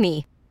 like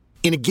me.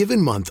 In a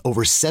given month,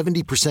 over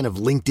 70% of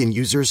LinkedIn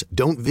users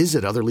don't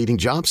visit other leading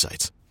job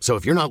sites. So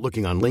if you're not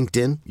looking on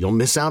LinkedIn, you'll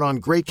miss out on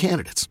great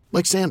candidates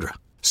like Sandra.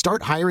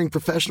 Start hiring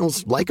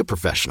professionals like a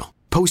professional.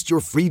 Post your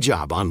free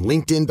job on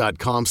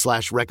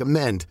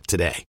linkedin.com/recommend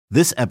today.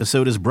 This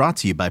episode is brought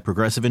to you by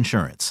Progressive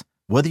Insurance.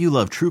 Whether you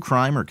love true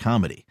crime or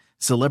comedy,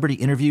 celebrity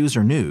interviews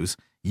or news,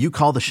 you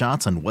call the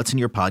shots on what's in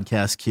your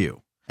podcast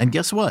queue. And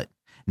guess what?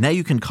 Now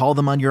you can call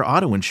them on your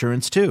auto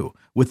insurance too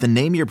with the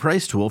Name Your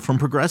Price tool from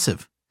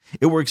Progressive.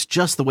 It works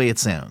just the way it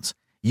sounds.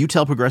 You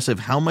tell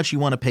Progressive how much you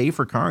want to pay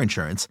for car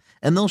insurance,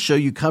 and they'll show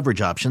you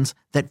coverage options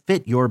that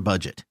fit your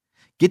budget.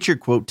 Get your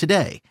quote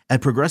today at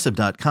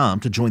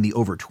Progressive.com to join the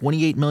over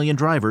 28 million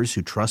drivers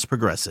who trust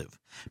Progressive.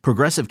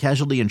 Progressive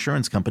Casualty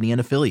Insurance Company and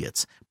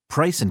Affiliates.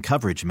 Price and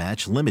coverage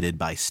match limited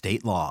by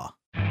state law.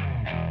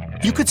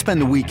 You could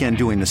spend the weekend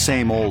doing the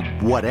same old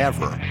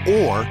whatever,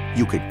 or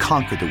you could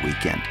conquer the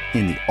weekend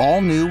in the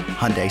all-new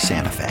Hyundai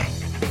Santa Fe.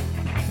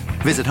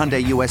 Visit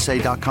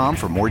HyundaiUSA.com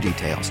for more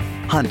details.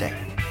 Hyundai,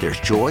 there's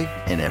joy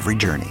in every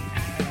journey.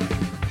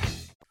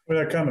 Well,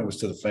 that comment was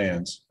to the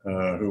fans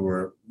who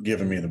were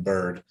giving me the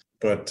bird.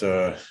 But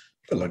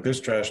look,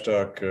 there's trash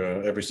talk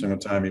every single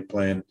time you're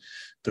playing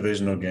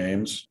divisional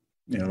games.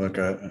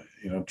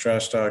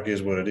 Trash talk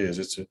is what it is.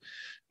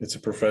 It's a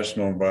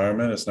professional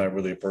environment. It's not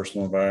really a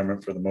personal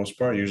environment for the most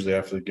part. Usually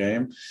after the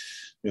game,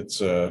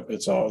 it's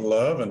all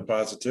love and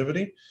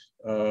positivity.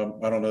 I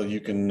don't know.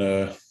 You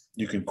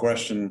can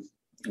question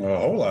a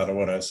whole lot of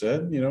what I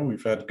said.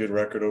 We've had a good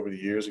record over the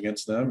years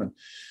against them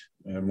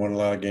and won a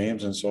lot of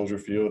games in Soldier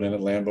Field and at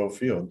Lambeau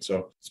Field.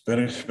 So it's been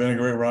a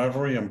great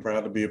rivalry. I'm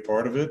proud to be a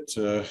part of it.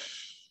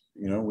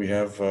 We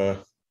have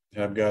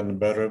gotten the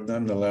better of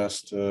them the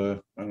last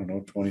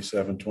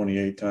 27,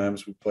 28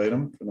 times we played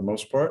them for the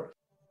most part.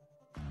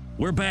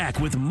 We're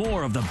back with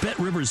more of the Bet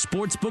Rivers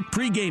Sportsbook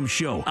pregame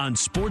show on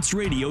Sports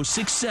Radio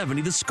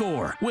 670 The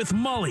Score with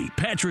Mully,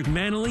 Patrick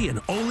Manley, and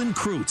Olin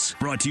Kreutz.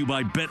 Brought to you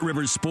by Bet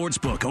Rivers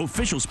Sportsbook,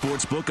 official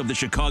sportsbook of the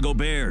Chicago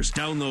Bears.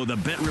 Download the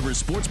Bet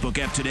Rivers Sportsbook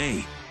app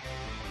today.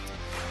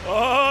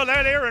 Oh,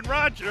 that Aaron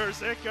Rodgers,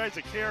 that guy's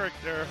a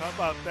character. How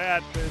about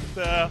that?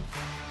 And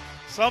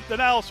something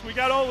else. We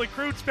got Olin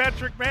Kreutz,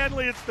 Patrick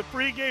Manley. It's the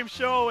pregame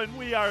show, and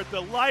we are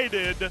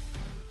delighted.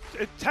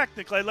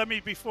 Technically,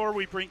 before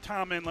we bring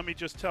Tom in, let me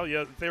just tell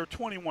you, they're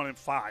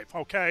 21-5,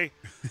 okay?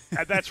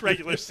 And that's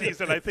regular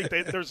season. I think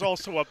there's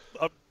also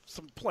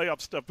some playoff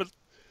stuff, but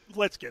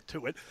let's get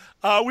to it.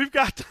 We've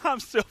got Tom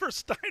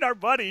Silverstein, our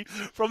buddy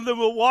from the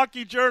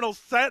Milwaukee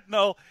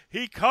Journal-Sentinel.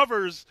 He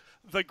covers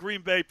the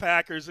Green Bay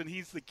Packers, and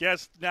he's the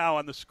guest now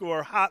on the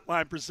Score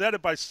Hotline,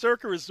 presented by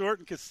Circa Resort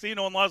and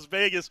Casino in Las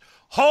Vegas,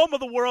 home of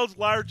the world's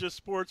largest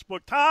sports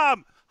book.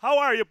 Tom, how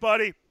are you,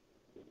 buddy?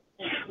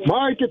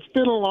 Mike, it's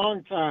been a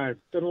long time.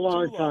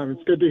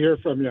 It's good to hear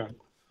from you.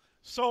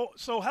 So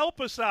help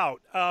us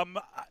out.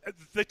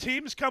 The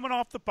team's coming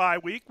off the bye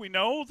week. We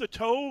know the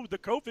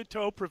COVID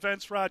toe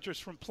prevents Rodgers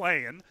from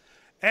playing.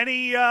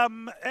 Any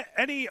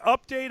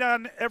update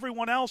on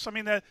everyone else? I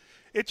mean,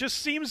 it just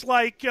seems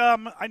like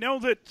I know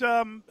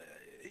that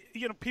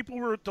people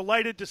were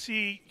delighted to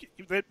see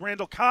that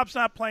Randall Cobb's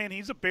not playing.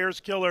 He's a Bears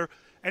killer.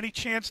 Any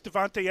chance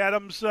Davante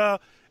Adams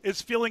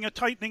is feeling a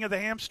tightening of the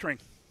hamstring?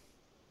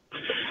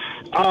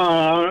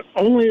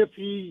 Only if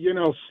he,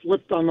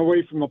 slipped on the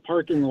way from the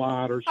parking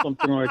lot or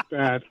something like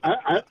that.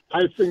 I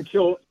think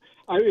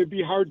it'd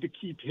be hard to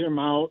keep him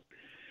out.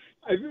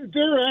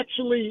 They're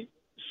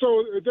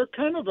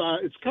kind of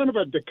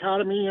a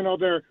dichotomy.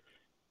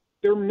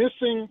 They're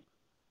missing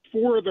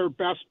four of their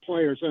best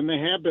players, and they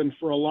have been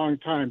for a long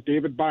time.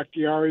 David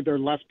Bakhtiari, their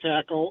left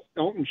tackle,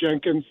 Elton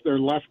Jenkins, their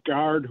left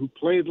guard, who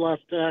played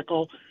left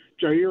tackle,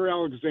 Jair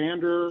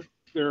Alexander,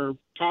 their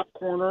top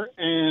corner,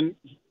 and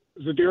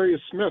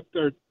Zadarius Smith,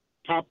 their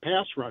top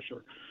pass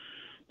rusher.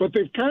 But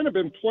they've kind of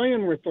been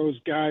playing without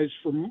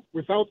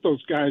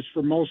those guys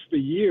for most of the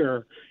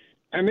year,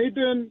 and they've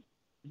been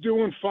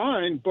doing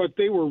fine, but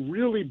they were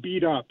really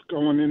beat up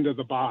going into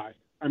the bye.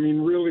 I mean,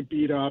 really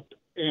beat up,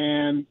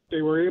 and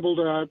they were able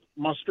to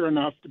muster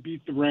enough to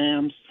beat the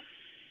Rams,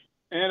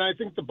 and I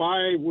think the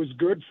bye was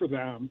good for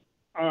them.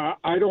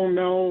 I don't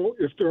know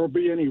if there will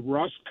be any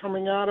rust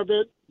coming out of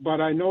it, but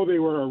I know they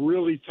were a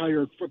really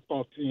tired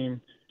football team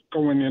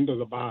going into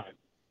the bye.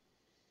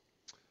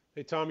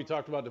 Hey, Tom, you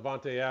talked about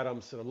Davante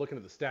Adams, and I'm looking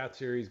at the stats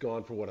here. He's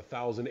gone for,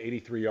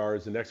 1,083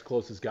 yards. The next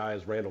closest guy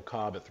is Randall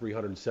Cobb at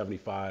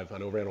 375. I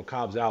know Randall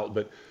Cobb's out,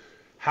 but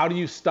how do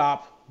you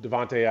stop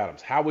Davante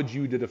Adams? How would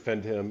you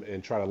defend him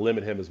and try to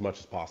limit him as much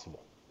as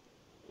possible?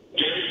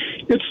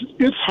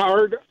 It's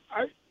hard.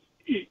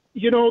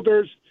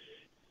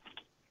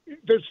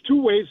 There's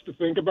two ways to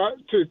think about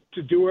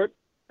to do it,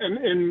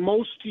 and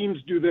most teams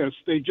do this.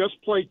 They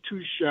just play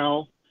two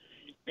shell,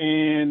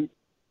 and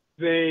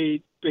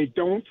they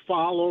don't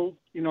follow,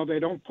 they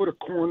don't put a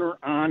corner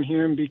on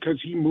him because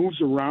he moves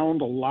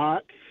around a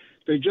lot.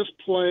 They just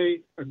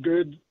play a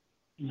good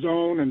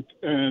zone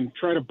and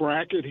try to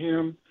bracket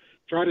him,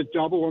 try to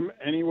double him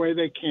any way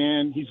they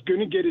can. He's going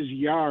to get his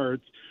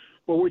yards,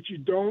 but what you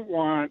don't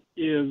want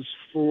is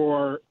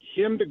for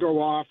him to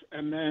go off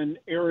and then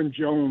Aaron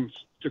Jones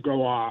to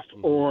go off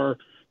or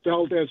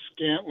Valdez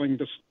Scantling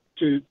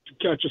to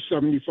catch a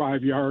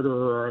 75-yarder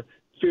or a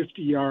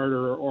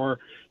 50-yarder, or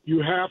you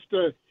have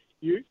to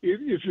 –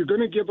 if you're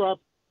going to give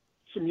up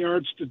some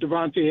yards to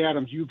Davante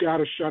Adams, you got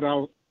to shut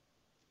out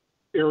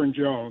Aaron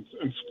Jones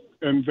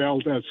and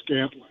Valdez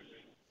Scantling.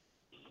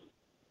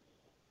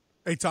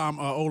 Hey, Tom,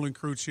 Olin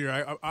Kreutz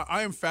here.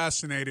 I am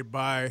fascinated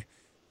by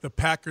the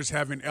Packers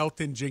having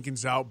Elton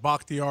Jenkins out,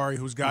 Bakhtiari,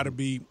 who's got to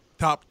be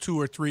top 2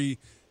 or 3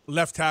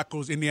 left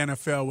tackles in the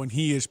NFL when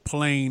he is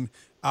playing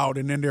out,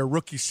 and then their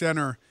rookie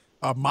center,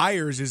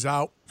 Myers, is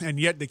out, and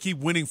yet they keep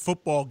winning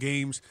football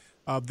games.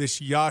 This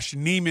Josh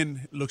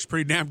Neiman looks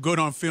pretty damn good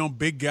on film,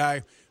 big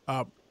guy.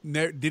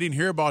 Didn't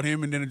hear about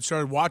him, and then I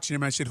started watching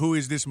him. I said, who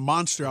is this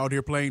monster out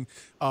here playing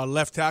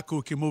left tackle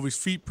who can move his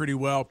feet pretty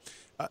well?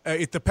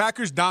 If the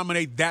Packers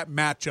dominate that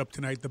matchup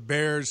tonight, the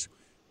Bears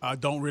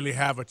don't really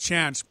have a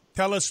chance.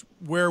 Tell us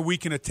where we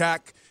can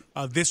attack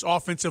this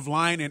offensive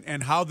line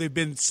and how they've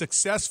been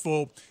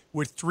successful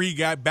with 3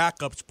 guy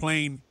backups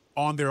playing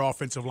on their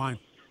offensive line.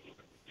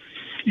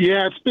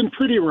 Yeah, it's been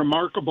pretty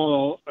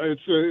remarkable.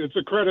 It's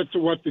a credit to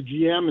what the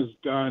GM has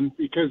done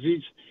because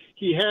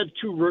he had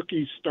two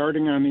rookies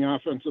starting on the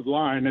offensive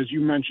line, as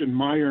you mentioned,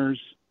 Myers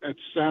at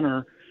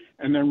center,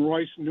 and then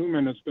Royce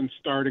Newman has been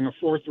starting, a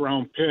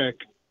fourth-round pick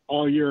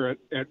all year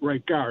at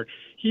right guard.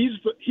 He's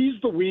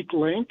the weak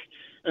link,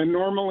 and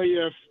normally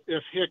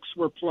if Hicks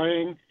were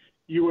playing,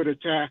 you would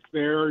attack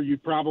there.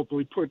 You'd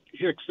probably put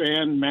Hicks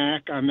and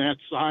Mack on that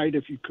side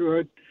if you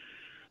could.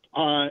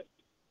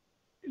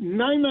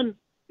 Nyman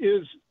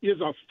is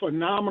a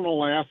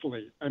phenomenal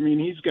athlete. I mean,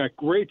 he's got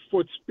great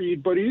foot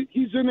speed, but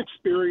he's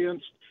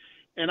inexperienced,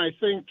 and I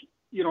think,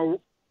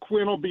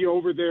 Quinn will be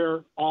over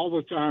there all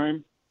the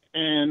time,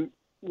 and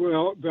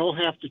they'll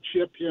have to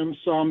chip him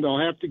some. They'll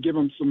have to give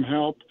him some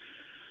help.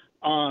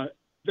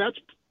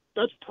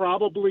 That's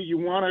probably you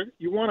want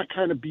to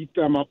kind of beat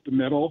them up the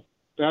middle.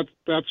 That's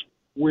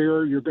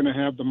where you're going to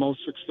have the most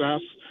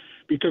success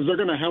because they're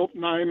going to help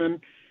Nyman.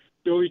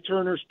 Billy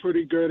Turner's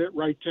pretty good at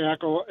right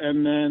tackle,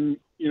 and then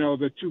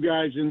the two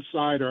guys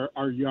inside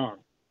are young.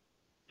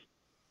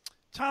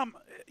 Tom,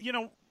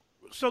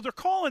 so they're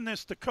calling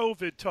this the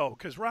COVID toe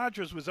because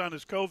Rodgers was on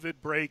his COVID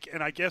break,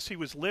 and I guess he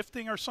was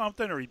lifting or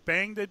something, or he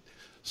banged it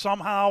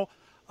somehow.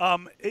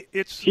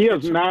 He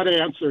has not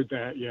answered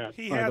that yet,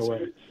 by the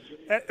way.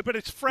 But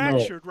it's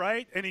fractured,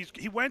 right? And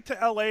he went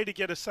to L.A. to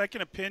get a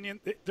second opinion.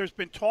 There's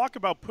been talk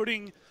about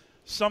putting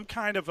some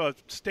kind of a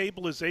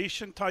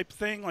stabilization type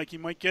thing, like he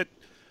might get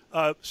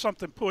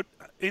something put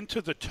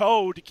into the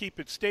toe to keep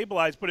it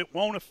stabilized, but it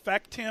won't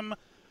affect him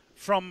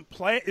from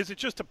play. Is it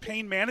just a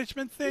pain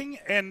management thing?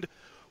 And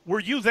were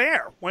you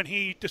there when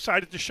he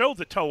decided to show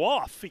the toe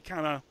off? He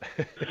kind of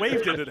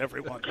waved it at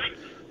everyone.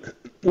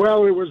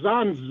 Well, it was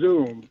on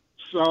Zoom,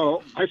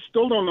 so I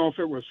still don't know if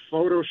it was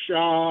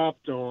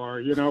photoshopped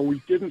or,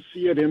 we didn't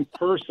see it in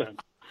person.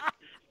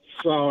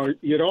 So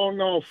you don't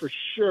know for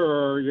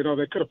sure.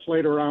 They could have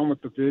played around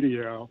with the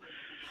video.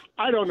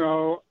 I don't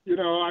know.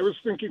 I was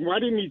thinking, why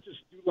didn't he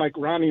just do like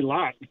Ronnie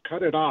Lott and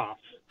cut it off?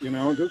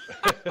 Just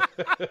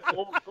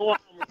go on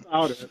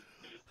without it.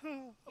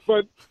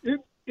 But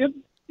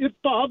it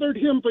bothered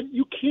him, but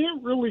you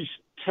can't really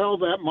tell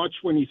that much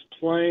when he's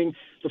playing.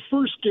 The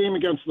first game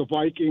against the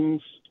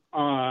Vikings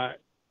was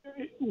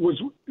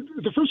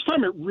the first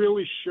time it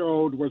really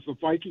showed was the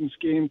Vikings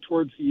game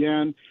towards the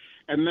end,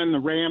 and then the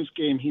Rams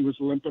game he was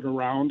limping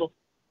around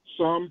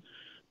some.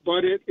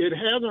 But it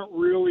hasn't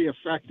really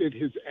affected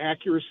his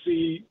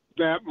accuracy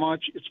that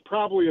much. It's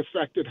probably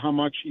affected how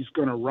much he's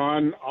going to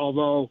run,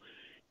 although,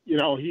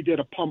 he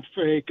did a pump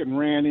fake and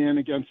ran in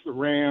against the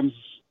Rams.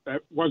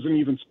 That wasn't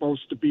even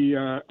supposed to be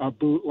a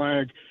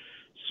bootleg.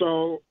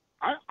 So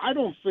I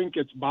don't think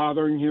it's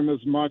bothering him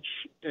as much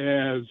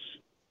as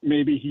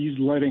maybe he's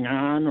letting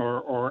on,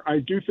 or I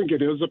do think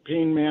it is a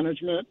pain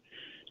management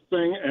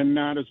thing and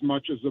not as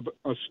much as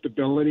a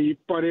stability.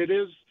 But it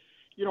is,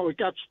 it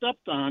got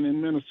stepped on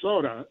in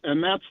Minnesota,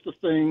 and that's the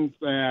thing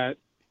that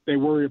they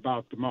worry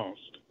about the most.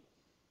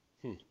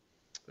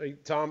 Hey,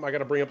 Tom, I got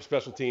to bring up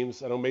special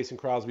teams. I know Mason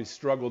Crosby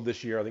struggled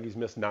this year. I think he's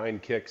missed 9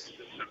 kicks.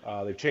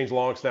 They've changed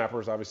long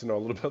snappers. Obviously know a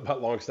little bit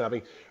about long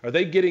snapping. Are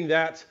they getting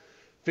that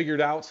figured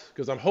out?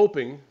 Because I'm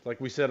hoping,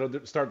 like we said at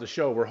the start of the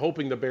show, we're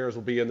hoping the Bears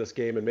will be in this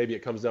game and maybe it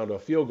comes down to a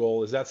field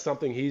goal. Is that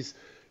something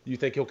you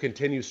think he'll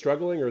continue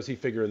struggling, or is he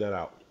figuring that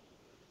out?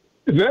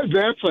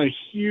 That's a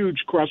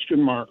huge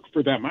question mark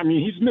for them. I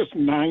mean, he's missed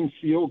 9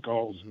 field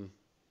goals,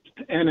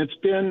 and it's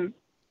been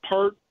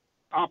part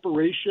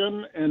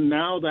operation, and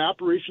now the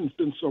operation's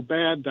been so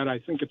bad that I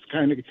think it's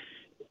kind of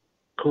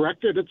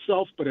corrected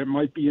itself, but it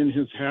might be in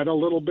his head a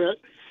little bit.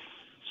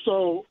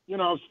 So, I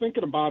was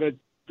thinking about it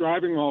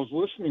driving while I was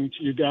listening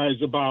to you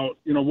guys about,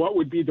 what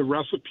would be the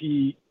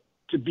recipe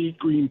to beat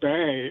Green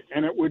Bay,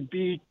 and it would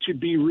be to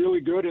be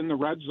really good in the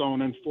red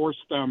zone and force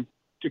them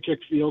to kick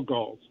field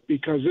goals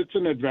because it's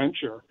an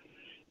adventure.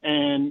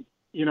 And,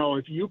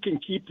 if you can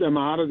keep them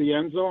out of the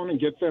end zone and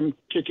get them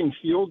kicking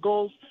field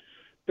goals,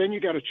 then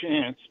you got a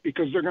chance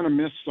because they're going to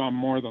miss some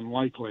more than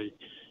likely.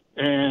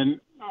 And,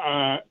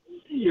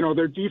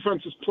 their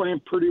defense is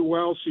playing pretty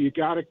well, so you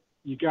got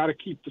to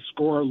keep the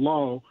score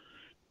low.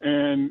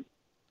 And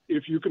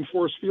if you can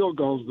force field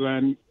goals,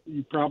 then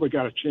you probably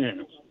got a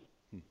chance.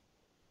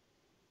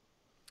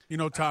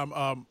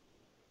 Tom,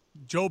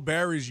 Joe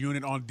Barry's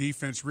unit on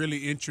defense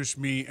really interests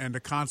me, and the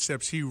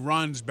concepts he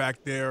runs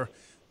back there,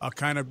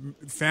 kind of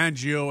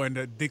Fangio and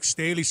the Dick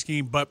Staley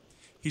scheme, but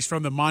he's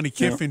from the Monty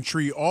Kiffin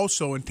tree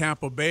also in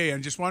Tampa Bay.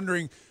 And just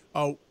wondering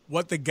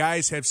what the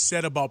guys have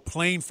said about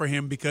playing for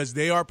him because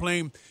they are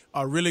playing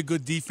a really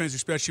good defense,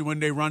 especially when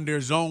they run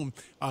their zone.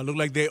 Look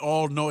like they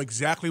all know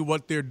exactly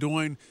what they're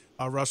doing.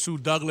 Rasul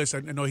Douglas,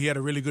 I know he had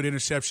a really good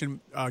interception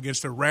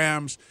against the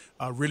Rams,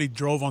 really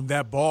drove on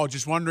that ball.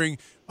 Just wondering,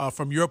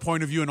 from your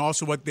point of view and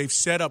also what they've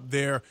set up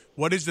there,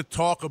 what is the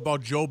talk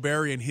about Joe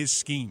Barry and his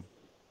scheme?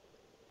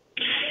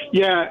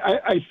 Yeah,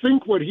 I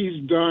think what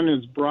he's done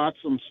is brought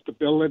some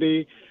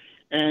stability.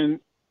 And,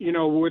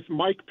 with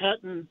Mike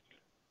Pettin,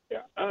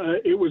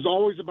 it was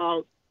always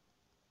about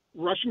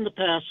rushing the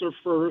passer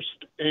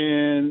first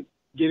and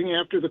getting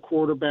after the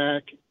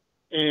quarterback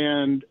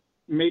and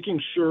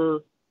making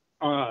sure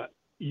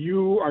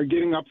you are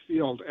getting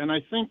upfield. And I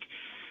think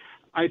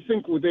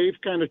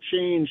they've kind of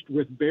changed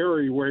with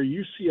Barry, where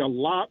you see a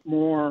lot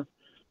more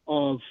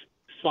of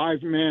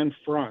five-man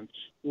fronts,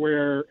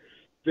 where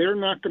they're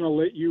not going to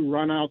let you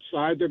run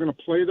outside. They're going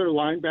to play their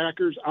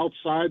linebackers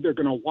outside. They're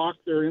going to walk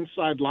their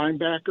inside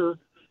linebacker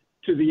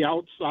to the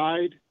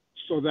outside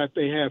so that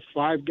they have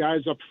five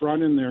guys up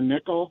front in their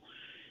nickel.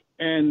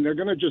 And they're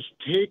going to just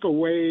take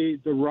away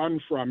the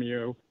run from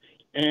you.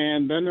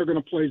 And then they're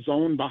going to play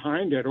zone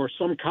behind it, or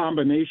some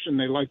combination.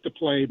 They like to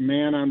play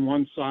man on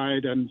one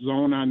side and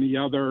zone on the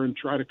other and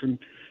try to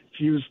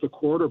confuse the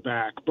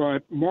quarterback.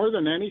 But more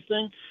than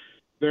anything,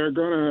 they're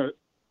going to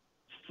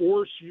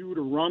force you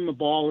to run the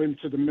ball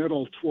into the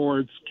middle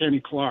towards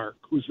Kenny Clark,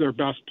 who's their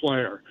best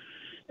player.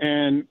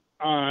 And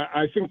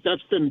I think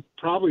that's been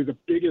probably the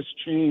biggest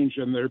change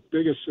and their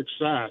biggest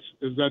success,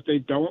 is that they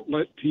don't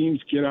let teams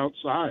get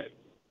outside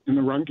in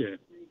the run game.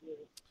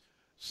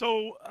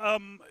 So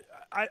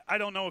I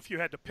don't know if you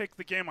had to pick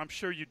the game. I'm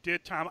sure you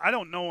did, Tom. I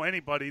don't know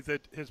anybody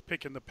that is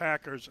picking the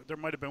Packers. There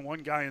might have been one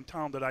guy in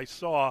town that I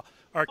saw,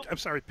 or I'm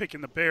sorry,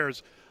 picking the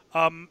Bears.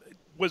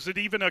 Was it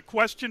even a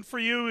question for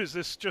you? Is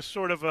this just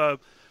sort of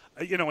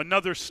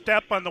another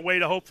step on the way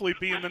to hopefully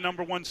being the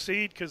number one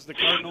seed, because the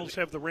Cardinals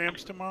have the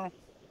Rams tomorrow?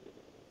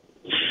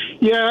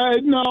 Yeah,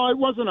 no, it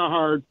wasn't a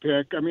hard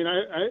pick. I mean,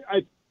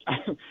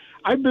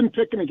 I've been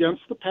picking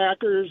against the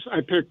Packers. I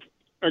picked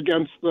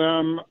against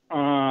them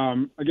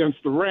against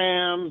the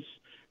Rams.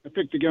 I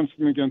picked against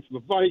them against the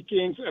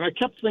Vikings. And I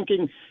kept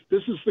thinking,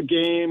 this is the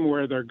game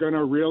where they're going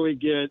to really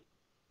get,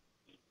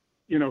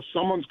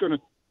 someone's going to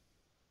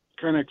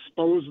kind of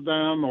expose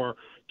them or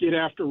get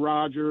after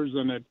Rodgers,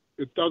 and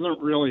it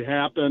doesn't really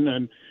happen.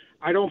 And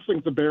I don't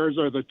think the Bears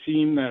are the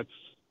team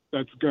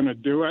that's going to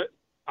do it.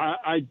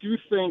 I do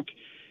think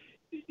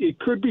it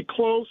could be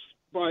close,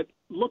 but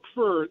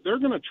they're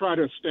going to try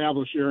to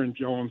establish Aaron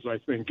Jones, I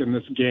think, in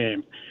this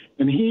game.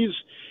 And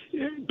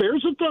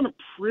Bears have done a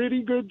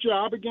pretty good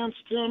job against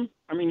him.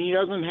 I mean, he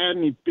hasn't had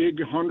any big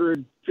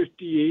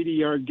 150,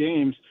 80-yard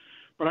games,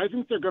 but I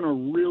think they're going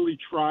to really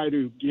try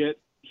to get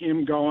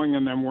him going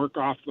and then work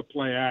off the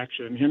play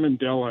action, him and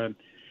Dillon.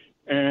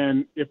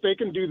 And if they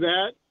can do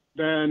that,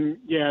 then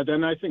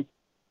I think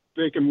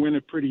they can win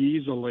it pretty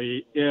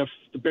easily. If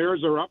the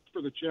Bears are up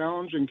for the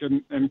challenge and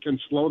can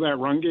slow that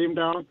run game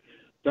down,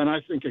 then I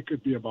think it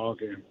could be a ball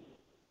game.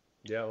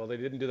 Yeah, well, they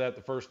didn't do that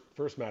the first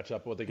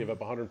matchup. They gave up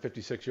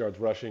 156 yards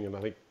rushing, and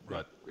I think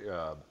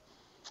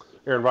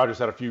Aaron Rodgers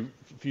had a few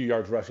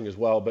yards rushing as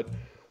well. But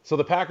so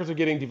the Packers are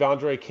getting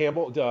Devondre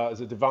Campbell.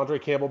 Is it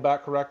Devondre Campbell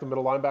back, correct, the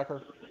middle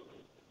linebacker?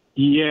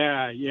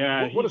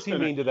 Yeah. What does he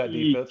mean to that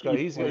defense?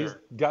 He's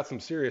got some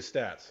serious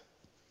stats.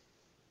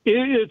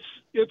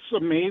 It's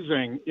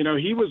amazing.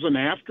 He was an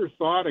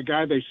afterthought, a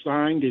guy they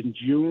signed in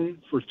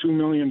June for $2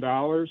 million,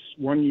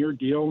 1-year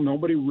deal.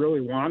 Nobody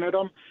really wanted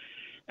him.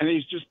 And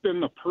he's just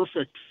been the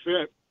perfect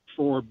fit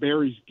for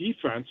Barry's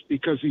defense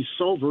because he's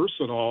so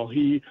versatile.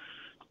 He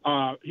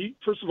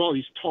first of all,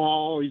 he's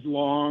tall, he's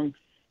long,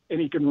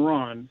 and he can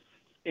run.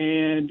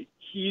 And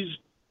he's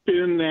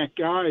been that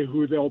guy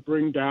who they'll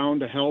bring down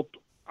to help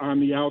on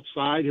the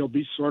outside. He'll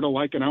be sort of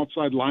like an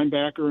outside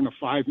linebacker in a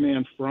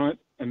five-man front,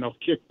 and they'll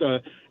kick the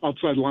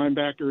outside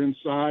linebacker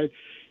inside.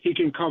 He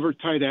can cover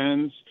tight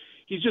ends.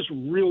 He's just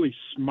really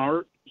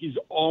smart. He's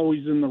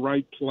always in the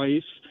right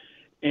place.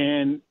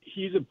 And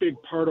he's a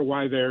big part of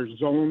why their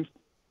zone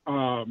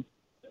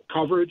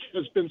coverage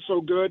has been so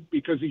good,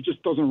 because he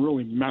just doesn't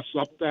really mess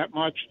up that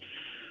much.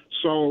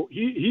 So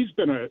he's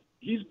been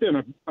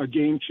a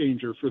game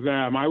changer for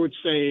them. I would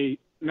say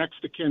next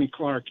to Kenny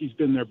Clark, he's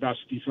been their best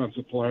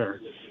defensive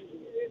player.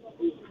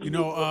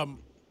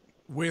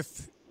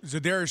 With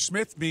Zadarius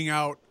Smith being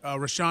out,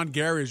 Rashawn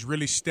Gary has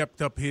really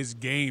stepped up his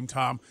game,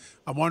 Tom.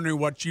 I'm wondering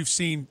what you've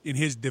seen in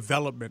his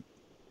development.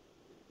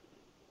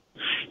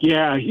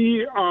 Yeah,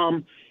 he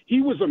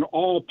was an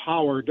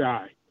all-power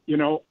guy.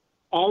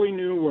 All he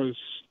knew was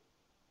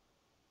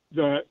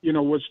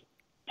was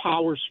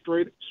power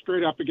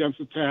straight up against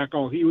the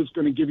tackle. He was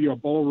going to give you a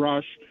bull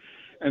rush,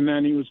 and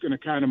then he was going to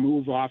kind of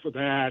move off of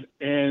that.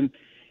 And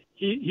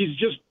he's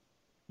just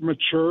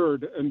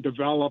matured and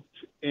developed,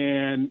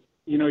 and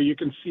you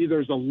can see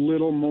there's a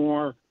little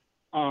more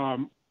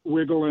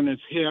wiggle in his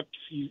hips.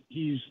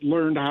 He's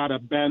learned how to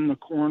bend the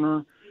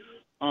corner.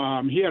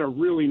 He had a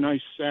really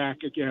nice sack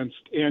against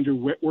Andrew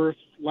Whitworth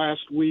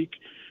last week,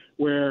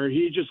 where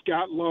he just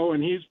got low,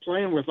 and he's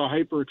playing with a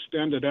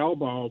hyperextended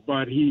elbow,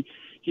 but he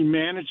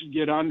managed to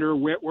get under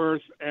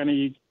Whitworth, and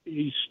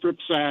he strip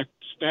sacked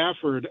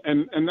Stafford,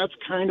 and that's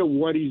kind of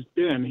what he's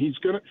been.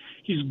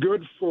 He's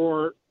good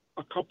for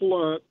a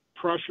couple of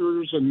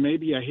pressures and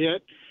maybe a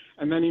hit,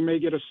 and then he may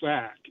get a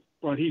sack,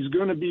 but he's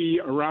going to be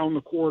around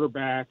the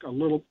quarterback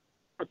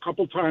a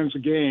couple times a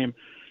game,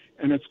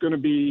 and it's going to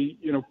be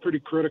pretty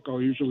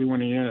critical usually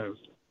when he is.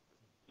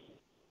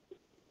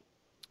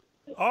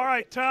 All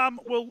right, Tom,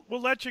 we'll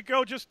let you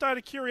go. Just out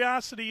of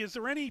curiosity, is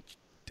there any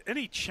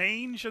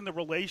change in the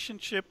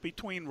relationship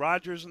between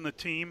Rodgers and the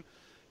team?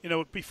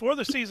 Before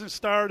the season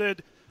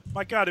started,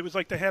 My God, it was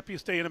like the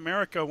happiest day in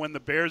America when the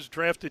Bears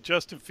drafted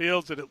Justin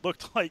Fields, and it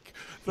looked like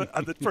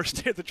on the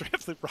first day of the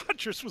draft that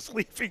Rodgers was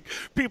leaving.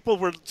 People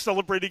were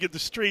celebrating in the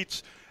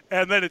streets,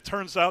 and then it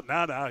turns out,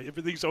 nah,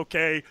 everything's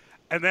okay.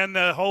 And then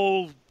the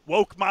whole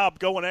woke mob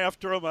going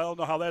after him. I don't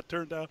know how that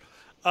turned out.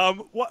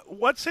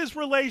 What's his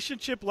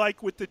relationship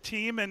like with the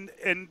team, and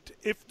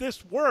if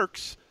this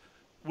works,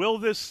 will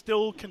this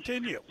still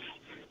continue?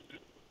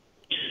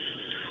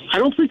 I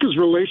don't think his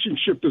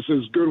relationship is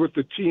as good with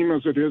the team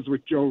as it is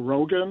with Joe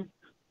Rogan,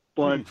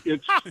 but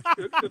it's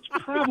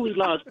probably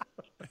not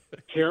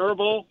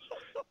terrible.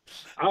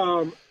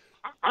 I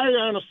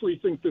honestly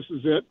think this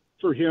is it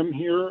for him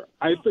here.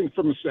 I think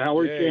from a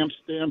salary camp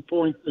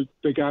standpoint,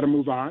 they got to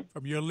move on.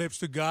 From your lips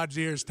to God's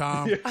ears,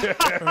 Tom.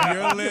 From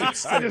your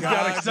lips to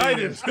God's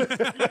ears.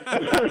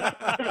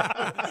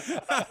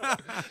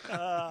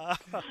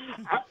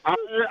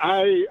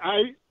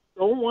 I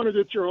don't want to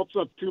get your hopes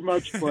up too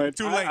much, but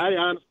I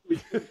honestly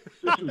think this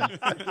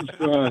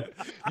is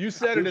you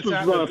said it. It's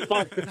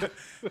happening.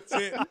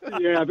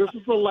 Yeah, this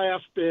is the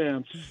last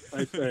dance,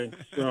 I think.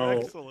 So,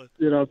 excellent.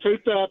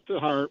 Take that to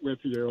heart with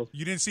you.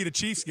 You didn't see the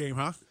Chiefs game,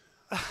 huh?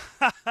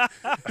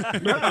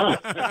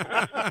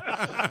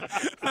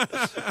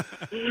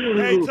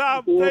 Hey,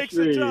 Tom, thanks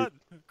a ton.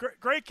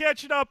 Great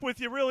catching up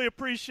with you. Really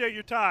appreciate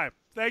your time.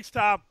 Thanks,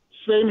 Tom.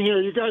 Same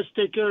here. You guys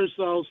take care of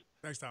yourselves.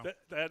 Thanks, Tom.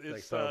 That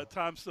is Thanks,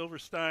 Tom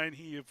Silverstein.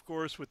 He, of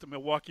course, with the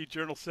Milwaukee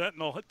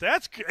Journal-Sentinel.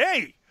 That's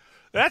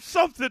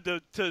something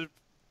to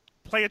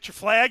plant your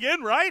flag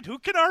in, right? Who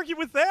can argue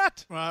with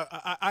that? Well,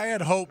 I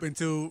had hope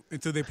until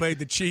they played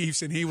the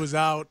Chiefs and he was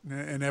out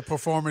and that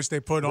performance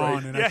they put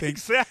on. And I think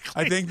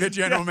the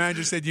general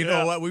manager said, you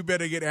know what, we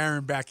better get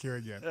Aaron back here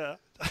again. Yeah.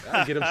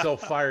 I'll get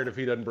himself fired if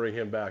he doesn't bring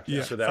him back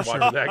after that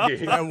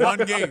game. That one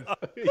game.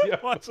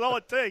 That's all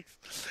it takes.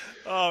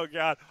 Oh,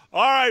 God.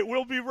 All right,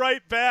 we'll be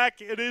right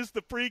back. It is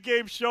the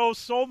pregame show.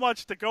 So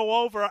much to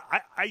go over.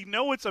 I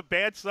know it's a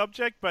bad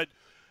subject, but,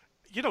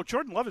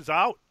 Jordan Love is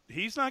out.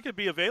 He's not going to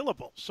be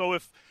available. So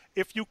if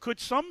you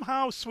could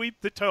somehow sweep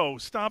the toe,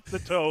 stomp the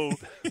toe,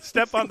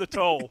 step on the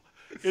toe,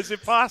 is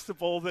it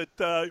possible that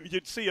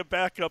you'd see a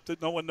backup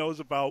that no one knows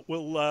about?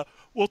 We'll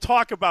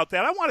talk about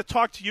that. I want to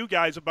talk to you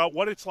guys about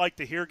what it's like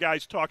to hear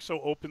guys talk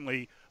so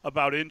openly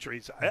about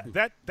injuries.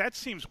 That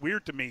seems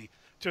weird to me.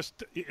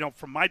 Just,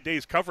 from my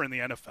days covering the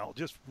NFL,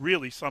 just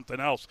really something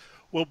else.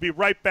 We'll be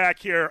right back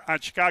here on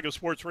Chicago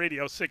Sports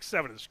Radio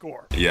 6-7 The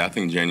Score. Yeah, I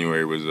think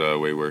January was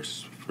way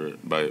worse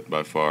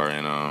by far,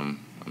 and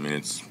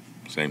it's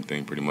the same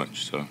thing pretty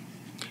much. So,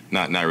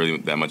 not really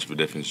that much of a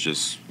difference.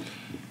 Just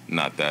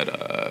not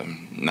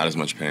as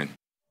much pain.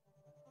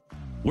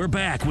 We're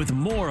back with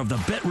more of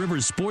the Bet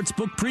Rivers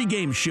Sportsbook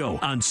pregame show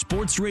on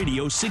Sports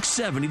Radio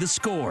 670 The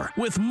Score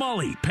with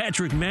Mully,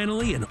 Patrick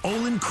Manley, and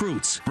Olin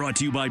Kreutz. Brought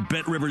to you by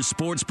Bet Rivers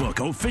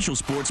Sportsbook, official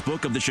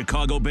sportsbook of the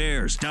Chicago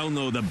Bears.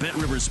 Download the Bet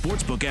Rivers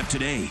Sportsbook app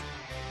today.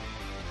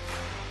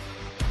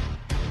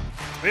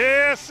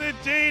 Yes,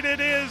 indeed, it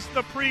is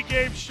the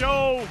pregame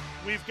show.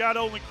 We've got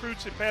Olin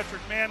Kreutz and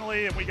Patrick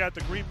Manley, and we got the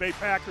Green Bay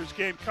Packers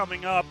game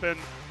coming up, and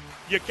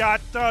you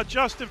got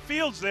Justin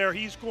Fields there.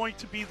 He's going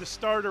to be the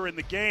starter in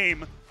the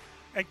game.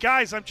 And,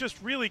 guys, I'm just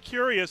really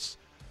curious.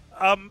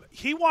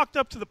 He walked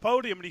up to the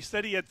podium and he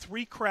said he had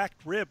 3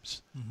 cracked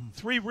ribs,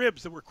 3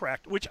 ribs that were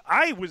cracked, which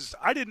I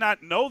did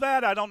not know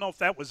that. I don't know if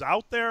that was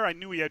out there. I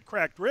knew he had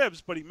cracked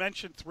ribs, but he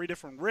mentioned 3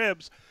 different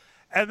ribs.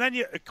 And then,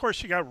 of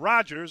course, you got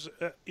Rodgers.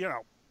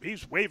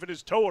 He's waving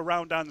his toe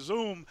around on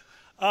Zoom.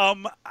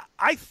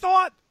 I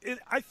thought the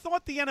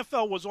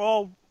NFL was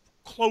all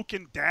cloak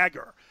and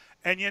dagger.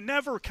 And you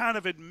never kind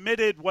of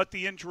admitted what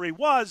the injury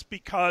was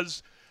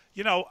because,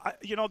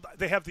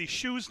 they have these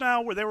shoes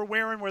now where they were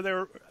wearing, where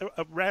they're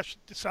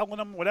selling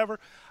them, whatever.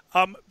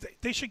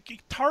 They should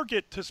get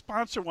Target to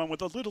sponsor one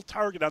with a little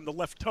target on the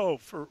left toe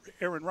for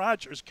Aaron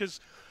Rodgers because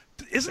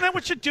isn't that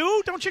what you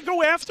do? Don't you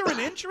go after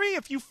an injury?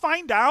 If you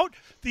find out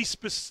the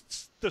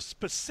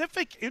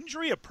specific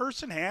injury a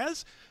person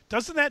has,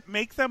 doesn't that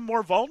make them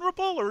more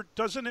vulnerable or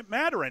doesn't it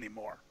matter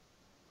anymore?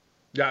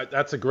 Yeah,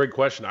 that's a great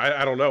question.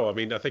 I don't know. I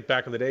mean, I think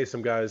back in the day,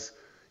 some guys,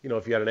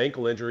 if you had an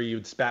ankle injury,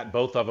 you'd spat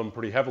both of them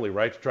pretty heavily,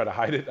 right, to try to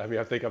hide it. I mean,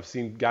 I think I've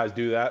seen guys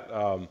do that.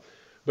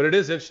 But it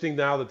is interesting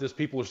now that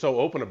people are so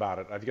open about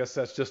it. I guess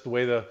that's just the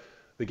way the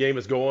game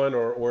is going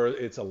or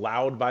it's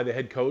allowed by the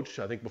head coach.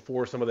 I think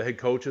before some of the head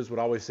coaches would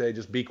always say,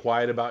 just be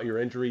quiet about your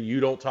injury.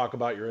 You don't talk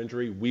about your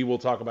injury. We will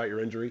talk about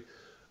your injury.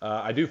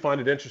 I do find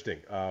it interesting.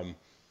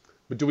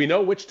 But do we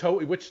know which toe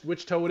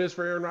it is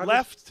for Aaron Rodgers?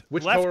 Left.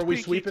 Which left toe are we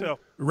sweeping? Toe.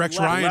 Rex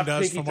Ryan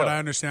does, from what I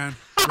understand.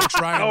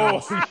 Rex Ryan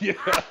does. Oh, yeah.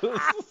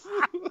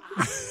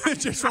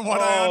 Just from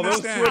what I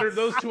understand.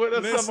 Those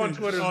Twitter stuff on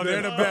Twitter. Oh,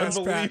 they're the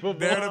best, Pat.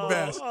 They're the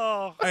best.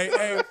 Oh.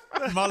 Hey,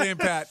 Mully and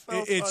Pat,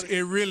 So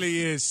it really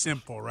is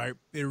simple, right?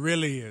 It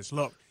really is.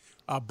 Look,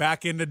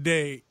 back in the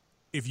day,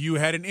 if you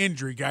had an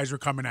injury, guys were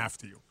coming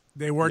after you.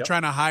 They weren't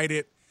trying to hide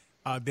it.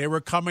 They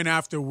were coming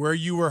after where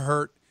you were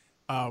hurt.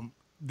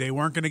 they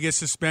weren't going to get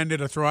suspended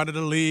or thrown out of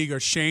the league or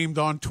shamed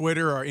on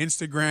Twitter or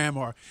Instagram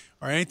or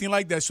anything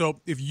like that. So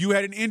if you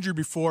had an injury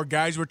before,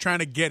 guys were trying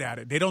to get at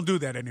it. They don't do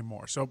that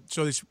anymore. So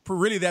it's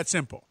really that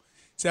simple.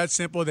 It's that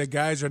simple that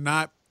guys are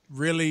not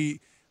really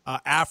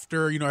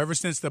after, ever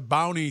since the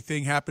bounty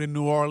thing happened in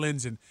New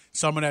Orleans and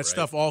some of that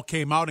stuff all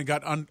came out and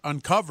got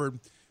uncovered.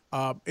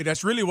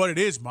 That's really what it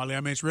is, Molly.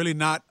 I mean, it's really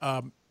not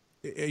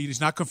it's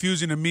not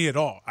confusing to me at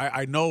all.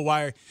 I know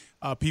why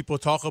people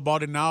talk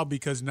about it now,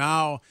 because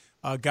now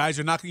guys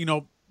are not,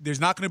 there's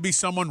not going to be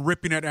someone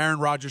ripping at Aaron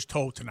Rodgers'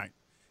 toe tonight.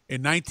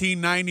 In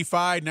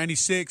 1995,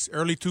 96,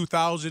 early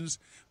 2000s,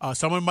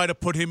 someone might have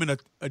put him in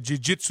a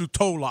jiu-jitsu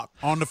toe lock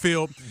on the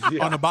field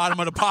on the bottom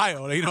of the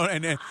pile,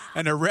 and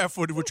the ref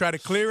would try to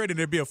clear it, and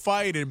there'd be a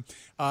fight, and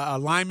a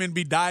lineman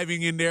be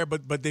diving in there,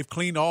 but they've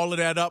cleaned all of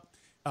that up.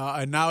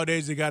 And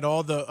nowadays they got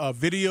all the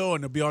video,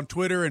 and it'll be on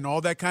Twitter and all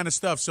that kind of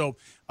stuff. So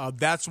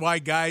that's why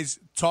guys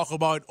talk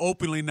about it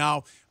openly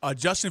now.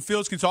 Justin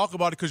Fields can talk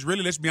about it because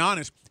really, let's be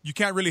honest, you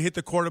can't really hit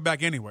the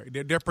quarterback anyway.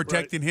 They're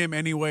protecting him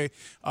anyway.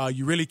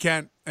 You really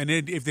can't. And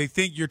then if they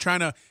think you're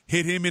trying to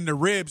hit him in the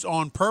ribs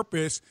on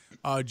purpose,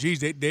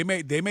 they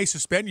may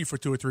suspend you for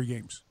 2 or 3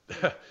 games.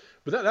 But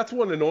that's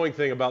one annoying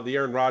thing about the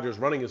Aaron Rodgers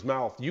running his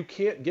mouth. You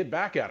can't get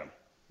back at him.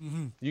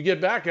 Mm-hmm. You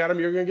get back at him,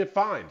 you're going to get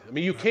fined. I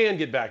mean, you can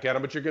get back at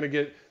him, but there's going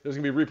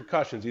to be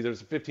repercussions. Either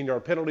it's a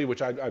 15-yard penalty,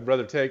 which I'd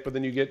rather take, but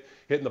then you get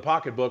hit in the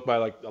pocketbook by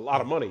like a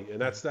lot of money.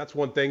 And that's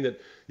one thing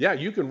that,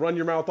 you can run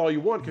your mouth all you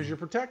want because you're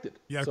protected.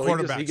 Yeah, so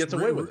quarterbacks. He gets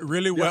away with it.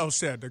 Really well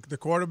said. The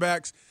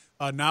quarterbacks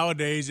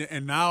nowadays,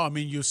 and now, I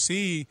mean, you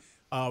see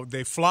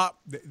they flop,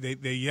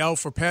 they yell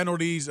for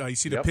penalties. You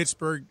see the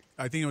Pittsburgh,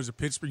 I think it was a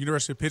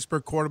University of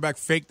Pittsburgh quarterback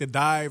fake the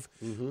dive,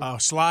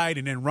 slide,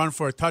 and then run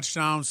for a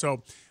touchdown.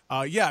 So,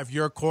 if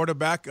you're a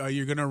quarterback,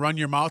 you're going to run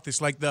your mouth. It's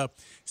like the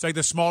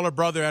smaller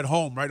brother at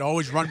home, right?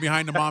 Always run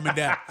behind the mom and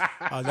dad.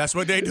 That's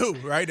what they do,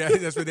 right?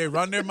 That's what they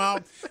run their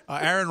mouth.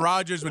 Aaron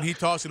Rodgers, when he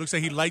talks, it looks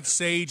like he lights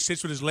sage,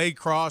 sits with his leg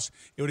crossed,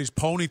 with his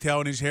ponytail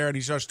in his hair, and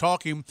he starts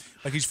talking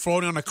like he's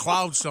floating on a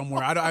cloud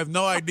somewhere. I have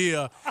no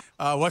idea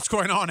what's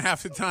going on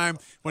half the time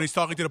when he's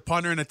talking to the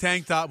punter in a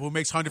tank top who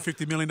makes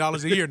 $150 million a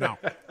year now.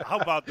 How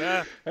about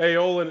that? Hey,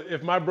 Olin,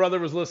 if my brother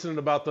was listening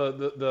about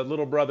the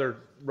little brother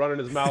running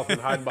his mouth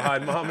and hiding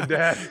behind mom and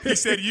dad. He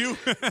said you?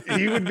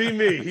 He would be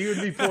me. He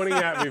would be pointing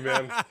at me,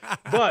 man.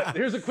 But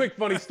here's a quick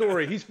funny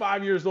story. He's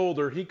 5 years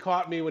older. He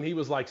caught me when he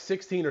was like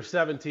 16 or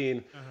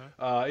 17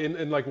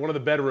 in like one of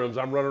the bedrooms.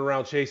 I'm running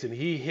around chasing.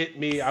 He hit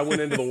me. I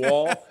went into the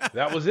wall.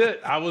 That was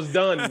it. I was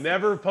done.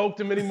 Never poked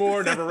him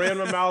anymore. Never ran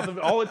my mouth.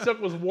 All it took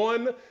was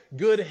one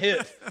good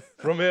hit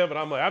from him, and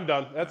I'm like, I'm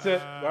done. That's it.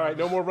 All right,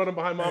 no more running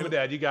behind mom and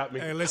dad. You got me.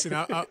 Hey, listen,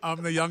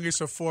 I'm the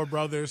youngest of 4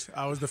 brothers.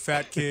 I was the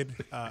fat kid.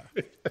 I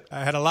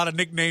had a lot of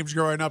nicknames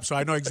growing up, so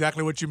I know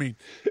exactly what you mean.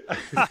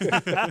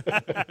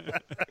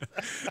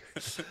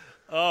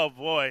 Oh,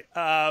 boy.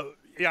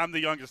 I'm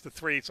the youngest of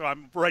 3, so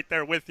I'm right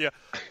there with you.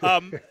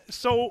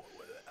 So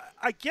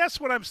I guess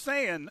what I'm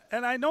saying,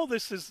 and I know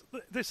this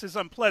is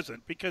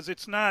unpleasant because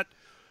it's not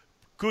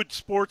good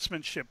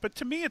sportsmanship, but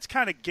to me it's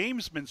kind of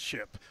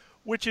gamesmanship,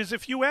 which is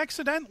if you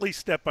accidentally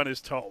step on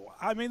his toe.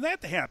 I mean,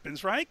 that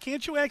happens, right?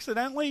 Can't you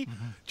accidentally,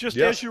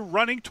 as you're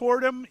running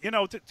toward him,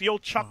 the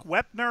old Chuck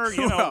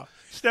Wepner,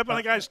 step on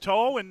a guy's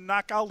toe and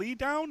knock Ali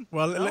down?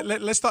 Well,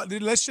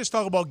 let's just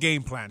talk about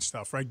game plan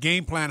stuff, right?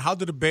 Game plan, how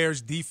did the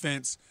Bears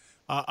defense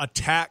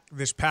attack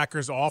this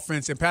Packers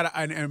offense? And Pat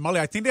and Mully,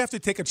 I think they have to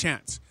take a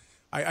chance.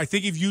 I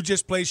think if you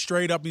just play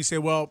straight up and you say,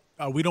 well,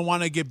 we don't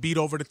want to get beat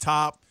over the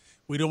top,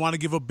 we don't want to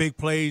give up big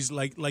plays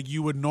like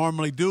you would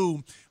normally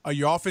do.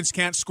 Your offense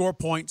can't score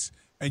points,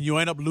 and you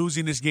end up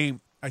losing this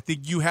game. I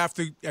think you have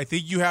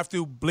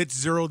to blitz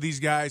zero these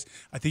guys.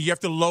 I think you have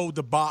to load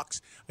the box.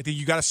 I think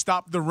you got to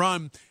stop the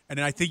run, and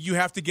then I think you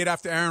have to get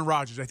after Aaron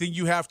Rodgers. I think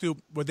you have to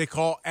what they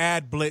call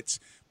add blitz.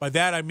 By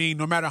that I mean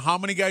no matter how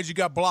many guys you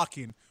got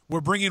blocking,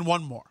 we're bringing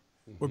one more.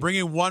 We're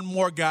bringing one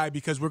more guy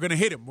because we're going to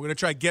hit him. We're going to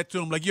try to get to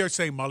him, like you're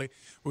saying, Mully.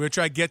 We're going to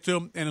try to get to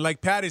him, and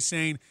like Pat is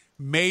saying,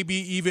 maybe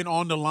even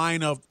on the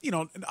line of,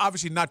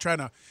 obviously not trying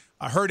to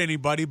hurt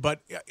anybody, but,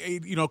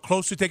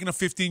 close to taking a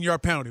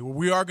 15-yard penalty. Well,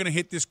 we are going to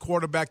hit this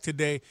quarterback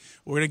today.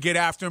 We're going to get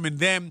after him, and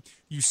then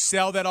you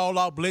sell that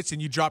all-out blitz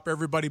and you drop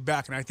everybody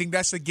back. And I think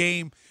that's a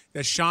game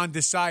that Sean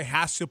Desai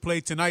has to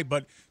play tonight.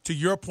 But to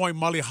your point,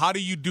 Mully, how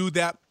do you do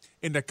that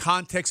in the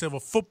context of a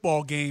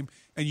football game?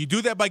 And you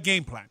do that by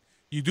game plan.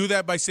 You do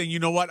that by saying, you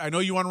know what, I know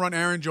you want to run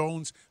Aaron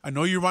Jones. I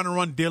know you want to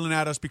run Dylan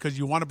at us because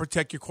you want to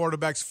protect your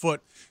quarterback's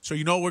foot. So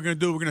you know what we're going to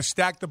do? We're going to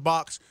stack the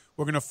box.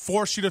 We're going to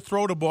force you to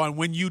throw the ball. And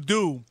when you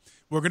do,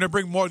 we're going to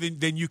bring more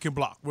than you can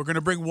block. We're going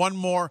to bring one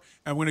more,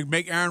 and we're going to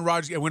make Aaron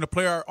Rodgers, and we're going to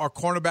play our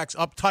cornerbacks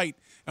up tight,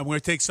 and we're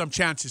going to take some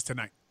chances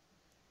tonight.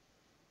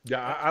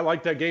 Yeah, I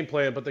like that game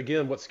plan. But,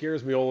 again, what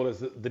scares me, Olin, is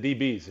the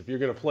DBs. If you're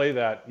going to play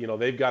that,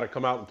 they've got to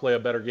come out and play a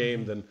better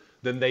game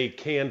than they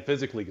can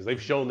physically because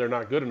they've shown they're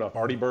not good enough.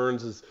 Artie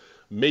Burns is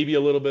maybe a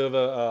little bit of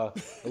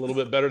a little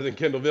bit better than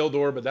Kendall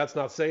Vildor, but that's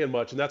not saying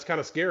much, and that's kind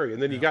of scary.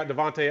 And then you got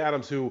Devontae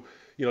Adams, who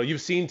you've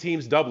seen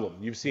teams double him.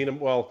 You've seen him.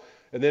 Well,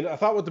 And then I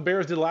thought what the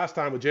Bears did last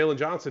time with Jalen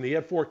Johnson, he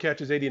had 4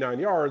 catches, 89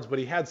 yards, but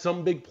he had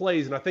some big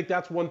plays. And I think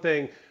that's one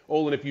thing,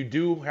 Olin, if you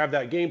do have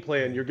that game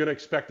plan, you're going to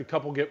expect a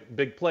couple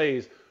big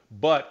plays,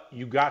 but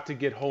you got to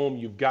get home.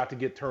 You've got to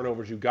get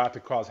turnovers. You've got to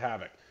cause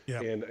havoc.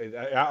 Yep. And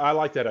I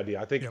like that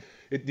idea. I think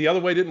the other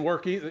way didn't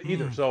work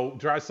either. So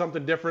try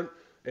something different.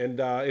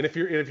 And if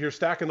you're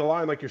stacking the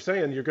line like you're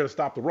saying, you're going to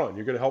stop the run.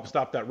 You're going to help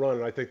stop that run.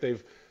 And I think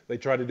they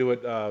tried to do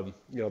it.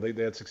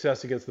 They had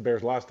success against the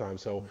Bears last time.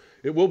 So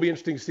it will be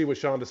interesting to see what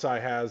Sean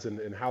Desai has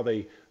and how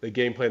they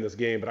game plan this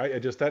game. But I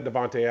just that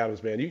Davante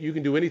Adams, man, you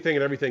can do anything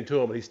and everything to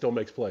him, and he still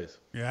makes plays.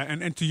 Yeah,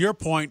 and to your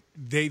point,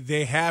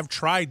 they have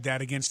tried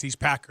that against these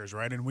Packers,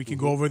 right? And we can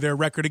go over their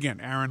record again.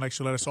 Aaron likes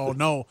to let us all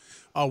know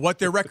what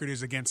their record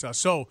is against us.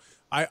 So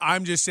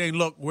I'm just saying,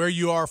 look, where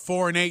you are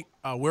 4-8,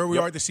 where we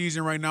are at the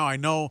season right now, I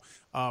know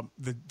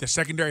the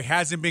secondary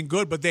hasn't been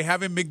good, but they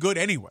haven't been good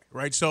anyway,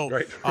 right? So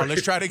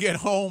let's try to get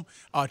home,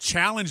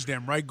 challenge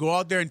them, right? Go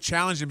out there and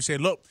challenge them. Say,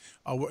 look,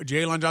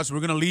 Jalen Johnson,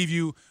 we're going to leave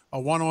you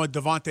one-on-one with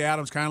Davante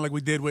Adams, kind of like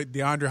we did with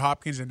DeAndre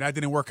Hopkins, and that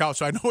didn't work out.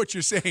 So I know what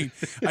you're saying.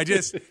 I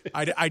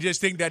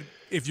just think that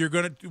if you're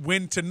going to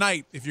win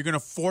tonight, if you're going to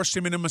force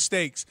him into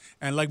mistakes,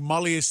 and like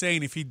Mully is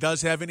saying, if he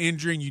does have an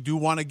injury and you do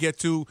want to get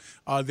to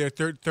their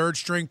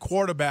third-string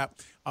quarterback,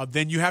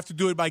 then you have to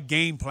do it by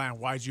game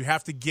plan-wise. You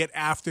have to get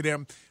after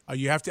them.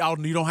 You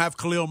don't have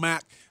Khalil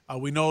Mack.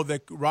 We know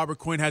that Robert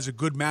Quinn has a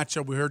good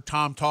matchup. We heard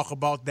Tom talk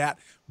about that.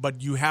 But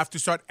you have to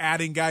start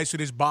adding guys to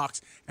this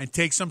box and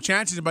take some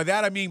chances. And by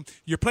that, I mean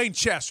you're playing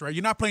chess, right?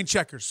 You're not playing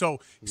checkers. So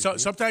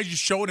sometimes you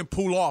show it and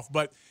pull off.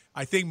 But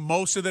I think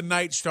most of the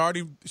night,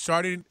 starting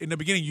in the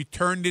beginning, you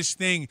turn this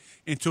thing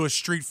into a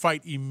street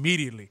fight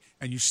immediately.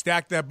 And you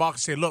stack that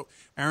box and say, look,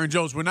 Aaron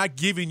Jones, we're not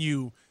giving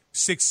you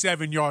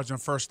 6-7 yards on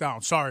first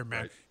down. Sorry,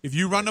 man. Right. If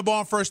you run the ball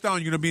on first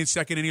down, you're going to be in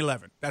 2nd and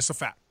 11. That's a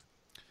fact.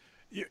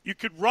 You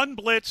could run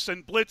blitz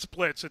and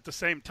blitz at the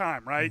same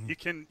time, right?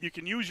 Mm-hmm. You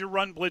can use your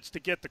run blitz to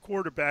get the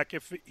quarterback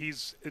if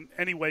he's in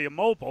any way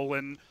immobile,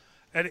 and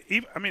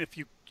even, I mean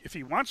if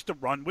he wants to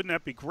run, wouldn't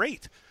that be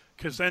great?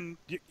 Because then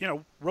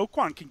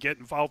Roquan can get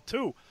involved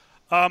too.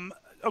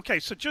 Okay,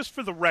 so just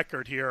for the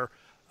record here,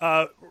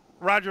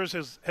 Rodgers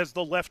has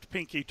the left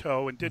pinky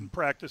toe and didn't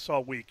practice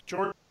all week.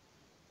 Jordan,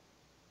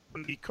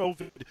 the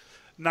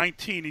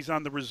COVID-19, he's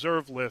on the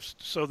reserve list,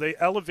 so they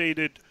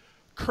elevated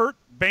Kurt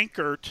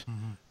Benkert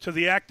to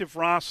the active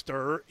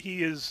roster.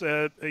 He is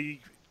a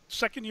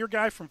second-year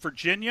guy from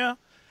Virginia,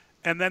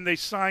 and then they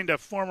signed a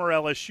former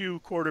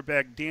LSU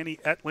quarterback, Danny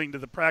Etling, to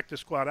the practice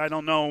squad. I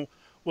don't know.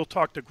 We'll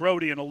talk to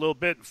Grody in a little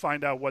bit and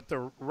find out what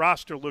the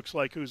roster looks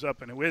like, who's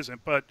up and who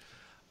isn't. But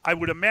I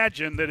would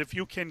imagine that if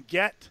you can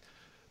get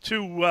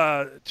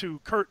to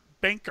Kurt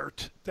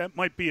Benkert, that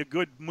might be a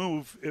good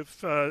move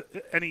if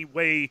any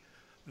way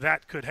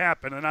that could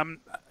happen. And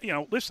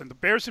listen, the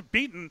Bears have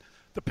beaten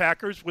the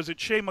Packers. Was it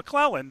Shea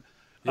McClellan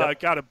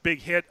got a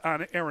big hit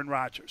on Aaron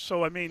Rodgers?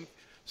 So, I mean,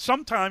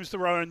 sometimes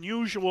there are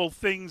unusual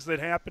things that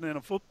happen in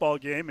a football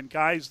game and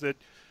guys that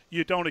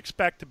you don't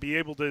expect to be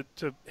able to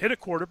hit a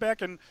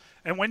quarterback. And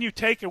when you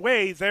take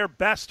away their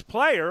best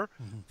player,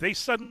 they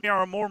suddenly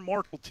are a more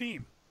mortal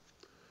team.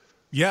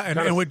 Yeah,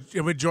 and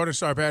with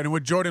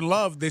Jordan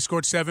Love, they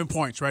scored 7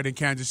 points, right, in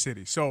Kansas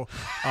City. So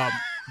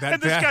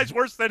and this guy's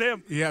worse than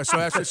him. Yeah,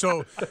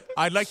 so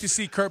I'd like to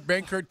see Kurt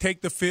Benkert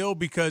take the field,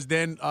 because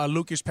then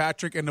Lucas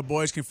Patrick and the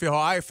boys can feel how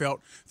I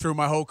felt through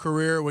my whole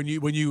career when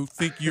you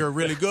think you're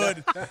really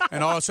good,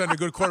 and all of a sudden a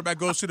good quarterback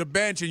goes to the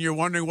bench and you're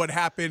wondering what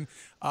happened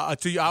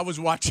to you. I was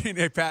watching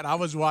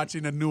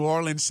a New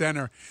Orleans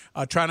center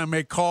trying to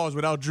make calls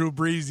without Drew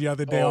Brees the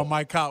other day on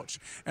my couch,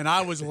 and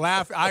I was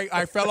laughing.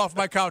 I fell off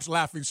my couch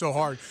laughing so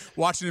hard,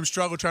 watching him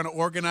struggle trying to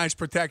organize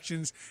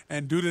protections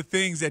and do the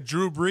things that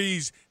Drew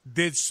Brees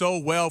did so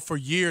well for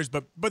years.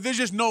 But there's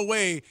just no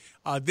way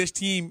this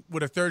team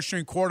with a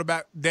third-string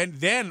quarterback, then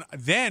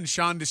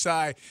Sean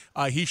Desai,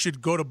 he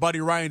should go to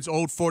Buddy Ryan's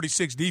old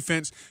 46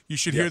 defense. You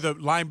should hear the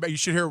linebacker. You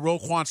should hear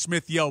Roquan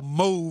Smith yell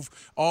 "move"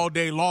 all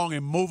day long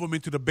and move him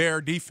into the Bear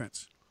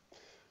defense.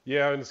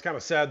 Yeah, and it's kind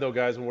of sad though,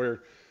 guys, when we're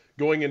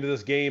going into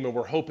this game and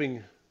we're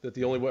hoping that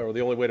the only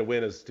way to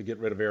win is to get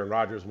rid of Aaron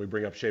Rodgers, and we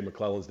bring up Shea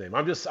McClellan's name.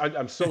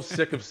 I'm so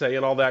sick of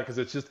saying all that, because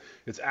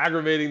it's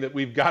aggravating that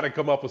we've got to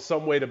come up with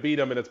some way to beat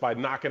them, and it's by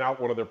knocking out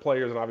one of their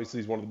players, and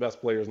obviously he's one of the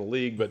best players in the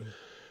league. But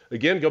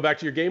again, go back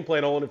to your game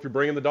plan, Olin. If you're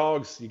bringing the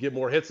dogs, you get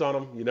more hits on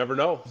them. You never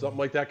know. Something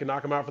like that can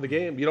knock them out for the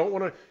game. You don't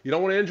want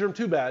to injure them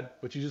too bad,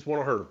 but you just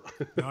want to hurt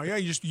them. No, yeah,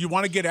 you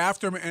want to get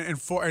after them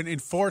and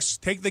enforce,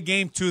 take the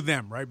game to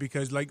them, right?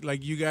 Because like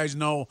you guys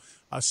know,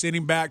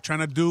 sitting back trying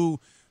to do.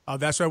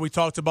 That's why we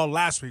talked about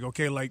last week.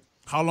 Okay, like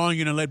how long are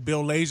you going to let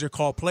Bill Lazor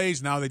call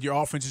plays now that your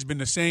offense has been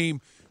the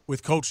same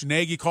with Coach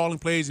Nagy calling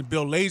plays and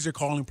Bill Lazor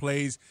calling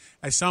plays?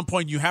 At some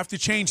point, you have to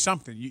change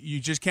something.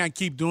 You just can't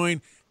keep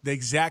doing the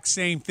exact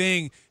same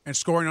thing and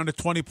scoring under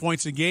 20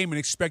 points a game and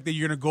expect that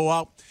you're going to go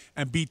out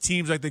and beat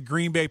teams like the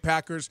Green Bay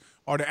Packers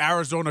or the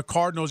Arizona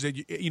Cardinals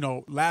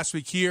that, last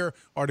week here,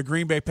 or the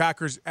Green Bay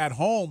Packers at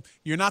home.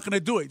 You're not going to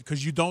do it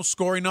because you don't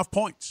score enough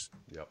points.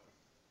 Yep.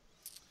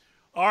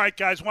 All right,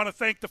 guys, want to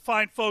thank the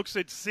fine folks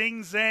at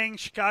Zing Zang,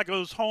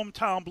 Chicago's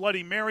hometown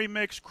Bloody Mary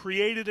mix,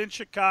 created in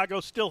Chicago,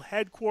 still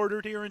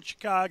headquartered here in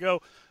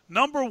Chicago,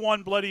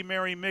 #1 Bloody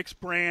Mary mix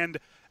brand,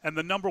 and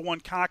the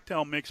 #1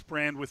 cocktail mix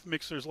brand with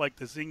mixers like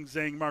the Zing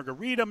Zang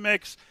Margarita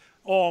mix,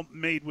 all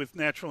made with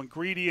natural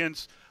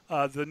ingredients.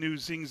 The new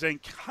Zing Zang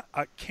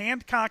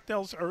canned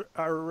cocktails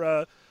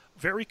are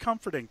very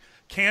comforting.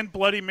 Canned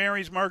Bloody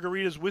Marys,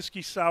 margaritas,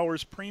 whiskey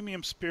sours,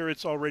 premium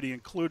spirits already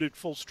included,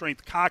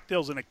 full-strength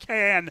cocktails in a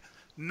can,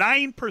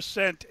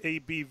 9%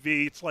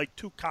 ABV. It's like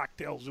 2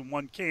 cocktails in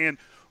 1 can.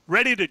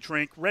 Ready to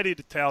drink, ready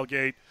to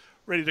tailgate,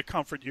 ready to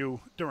comfort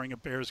you during a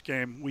Bears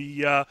game.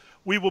 We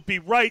will be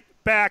right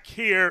back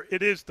here.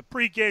 It is the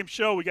pregame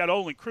show. We got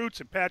Olin Kreutz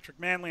and Patrick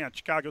Manley on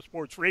Chicago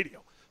Sports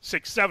Radio,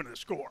 6-7 The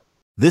Score.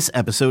 This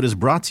episode is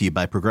brought to you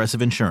by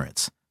Progressive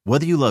Insurance.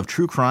 Whether you love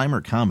true crime or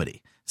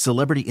comedy,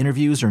 celebrity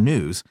interviews or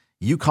news,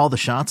 you call the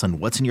shots on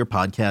what's in your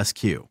podcast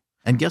queue.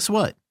 And guess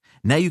what?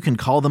 Now you can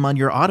call them on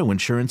your auto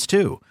insurance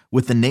too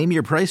with the Name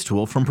Your Price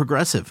tool from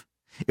Progressive.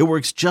 It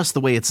works just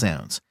the way it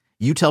sounds.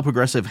 You tell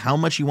Progressive how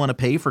much you want to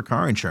pay for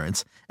car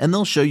insurance, and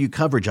they'll show you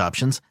coverage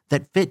options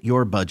that fit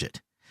your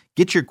budget.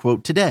 Get your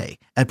quote today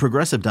at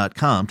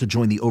Progressive.com to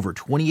join the over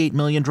 28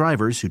 million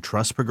drivers who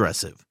trust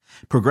Progressive.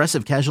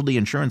 Progressive Casualty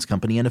Insurance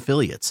Company and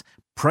Affiliates.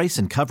 Price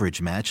and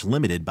coverage match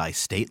limited by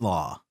state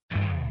law.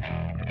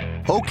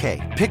 Okay,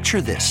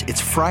 picture this.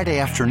 It's Friday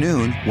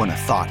afternoon when a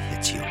thought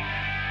hits you.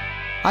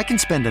 I can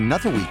spend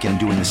another weekend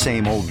doing the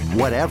same old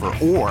whatever,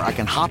 or I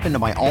can hop into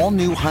my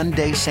all-new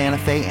Hyundai Santa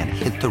Fe and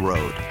hit the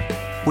road.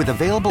 With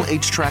available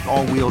H-Track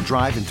all-wheel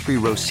drive and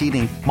 3-row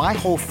seating, my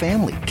whole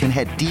family can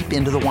head deep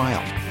into the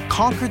wild.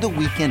 Conquer the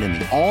weekend in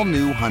the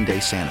all-new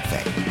Hyundai Santa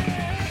Fe.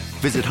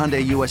 Visit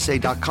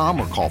HyundaiUSA.com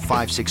or call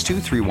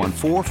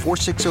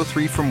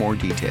 562-314-4603 for more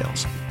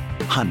details.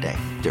 Hyundai,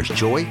 there's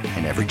joy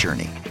in every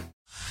journey.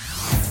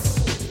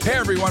 Hey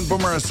everyone,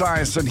 Boomer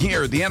Esiason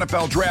here. The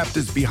NFL Draft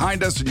is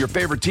behind us and your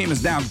favorite team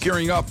is now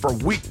gearing up for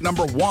week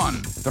number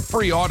 1. The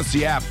free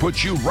Odyssey app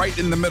puts you right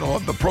in the middle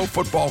of the pro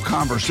football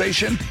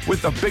conversation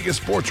with the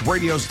biggest sports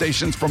radio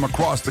stations from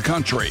across the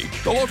country.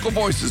 The local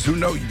voices who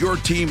know your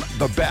team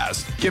the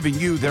best, giving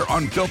you their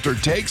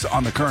unfiltered takes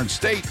on the current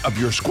state of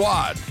your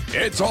squad.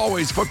 It's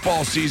always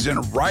football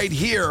season right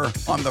here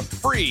on the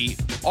free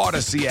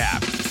Odyssey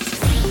app.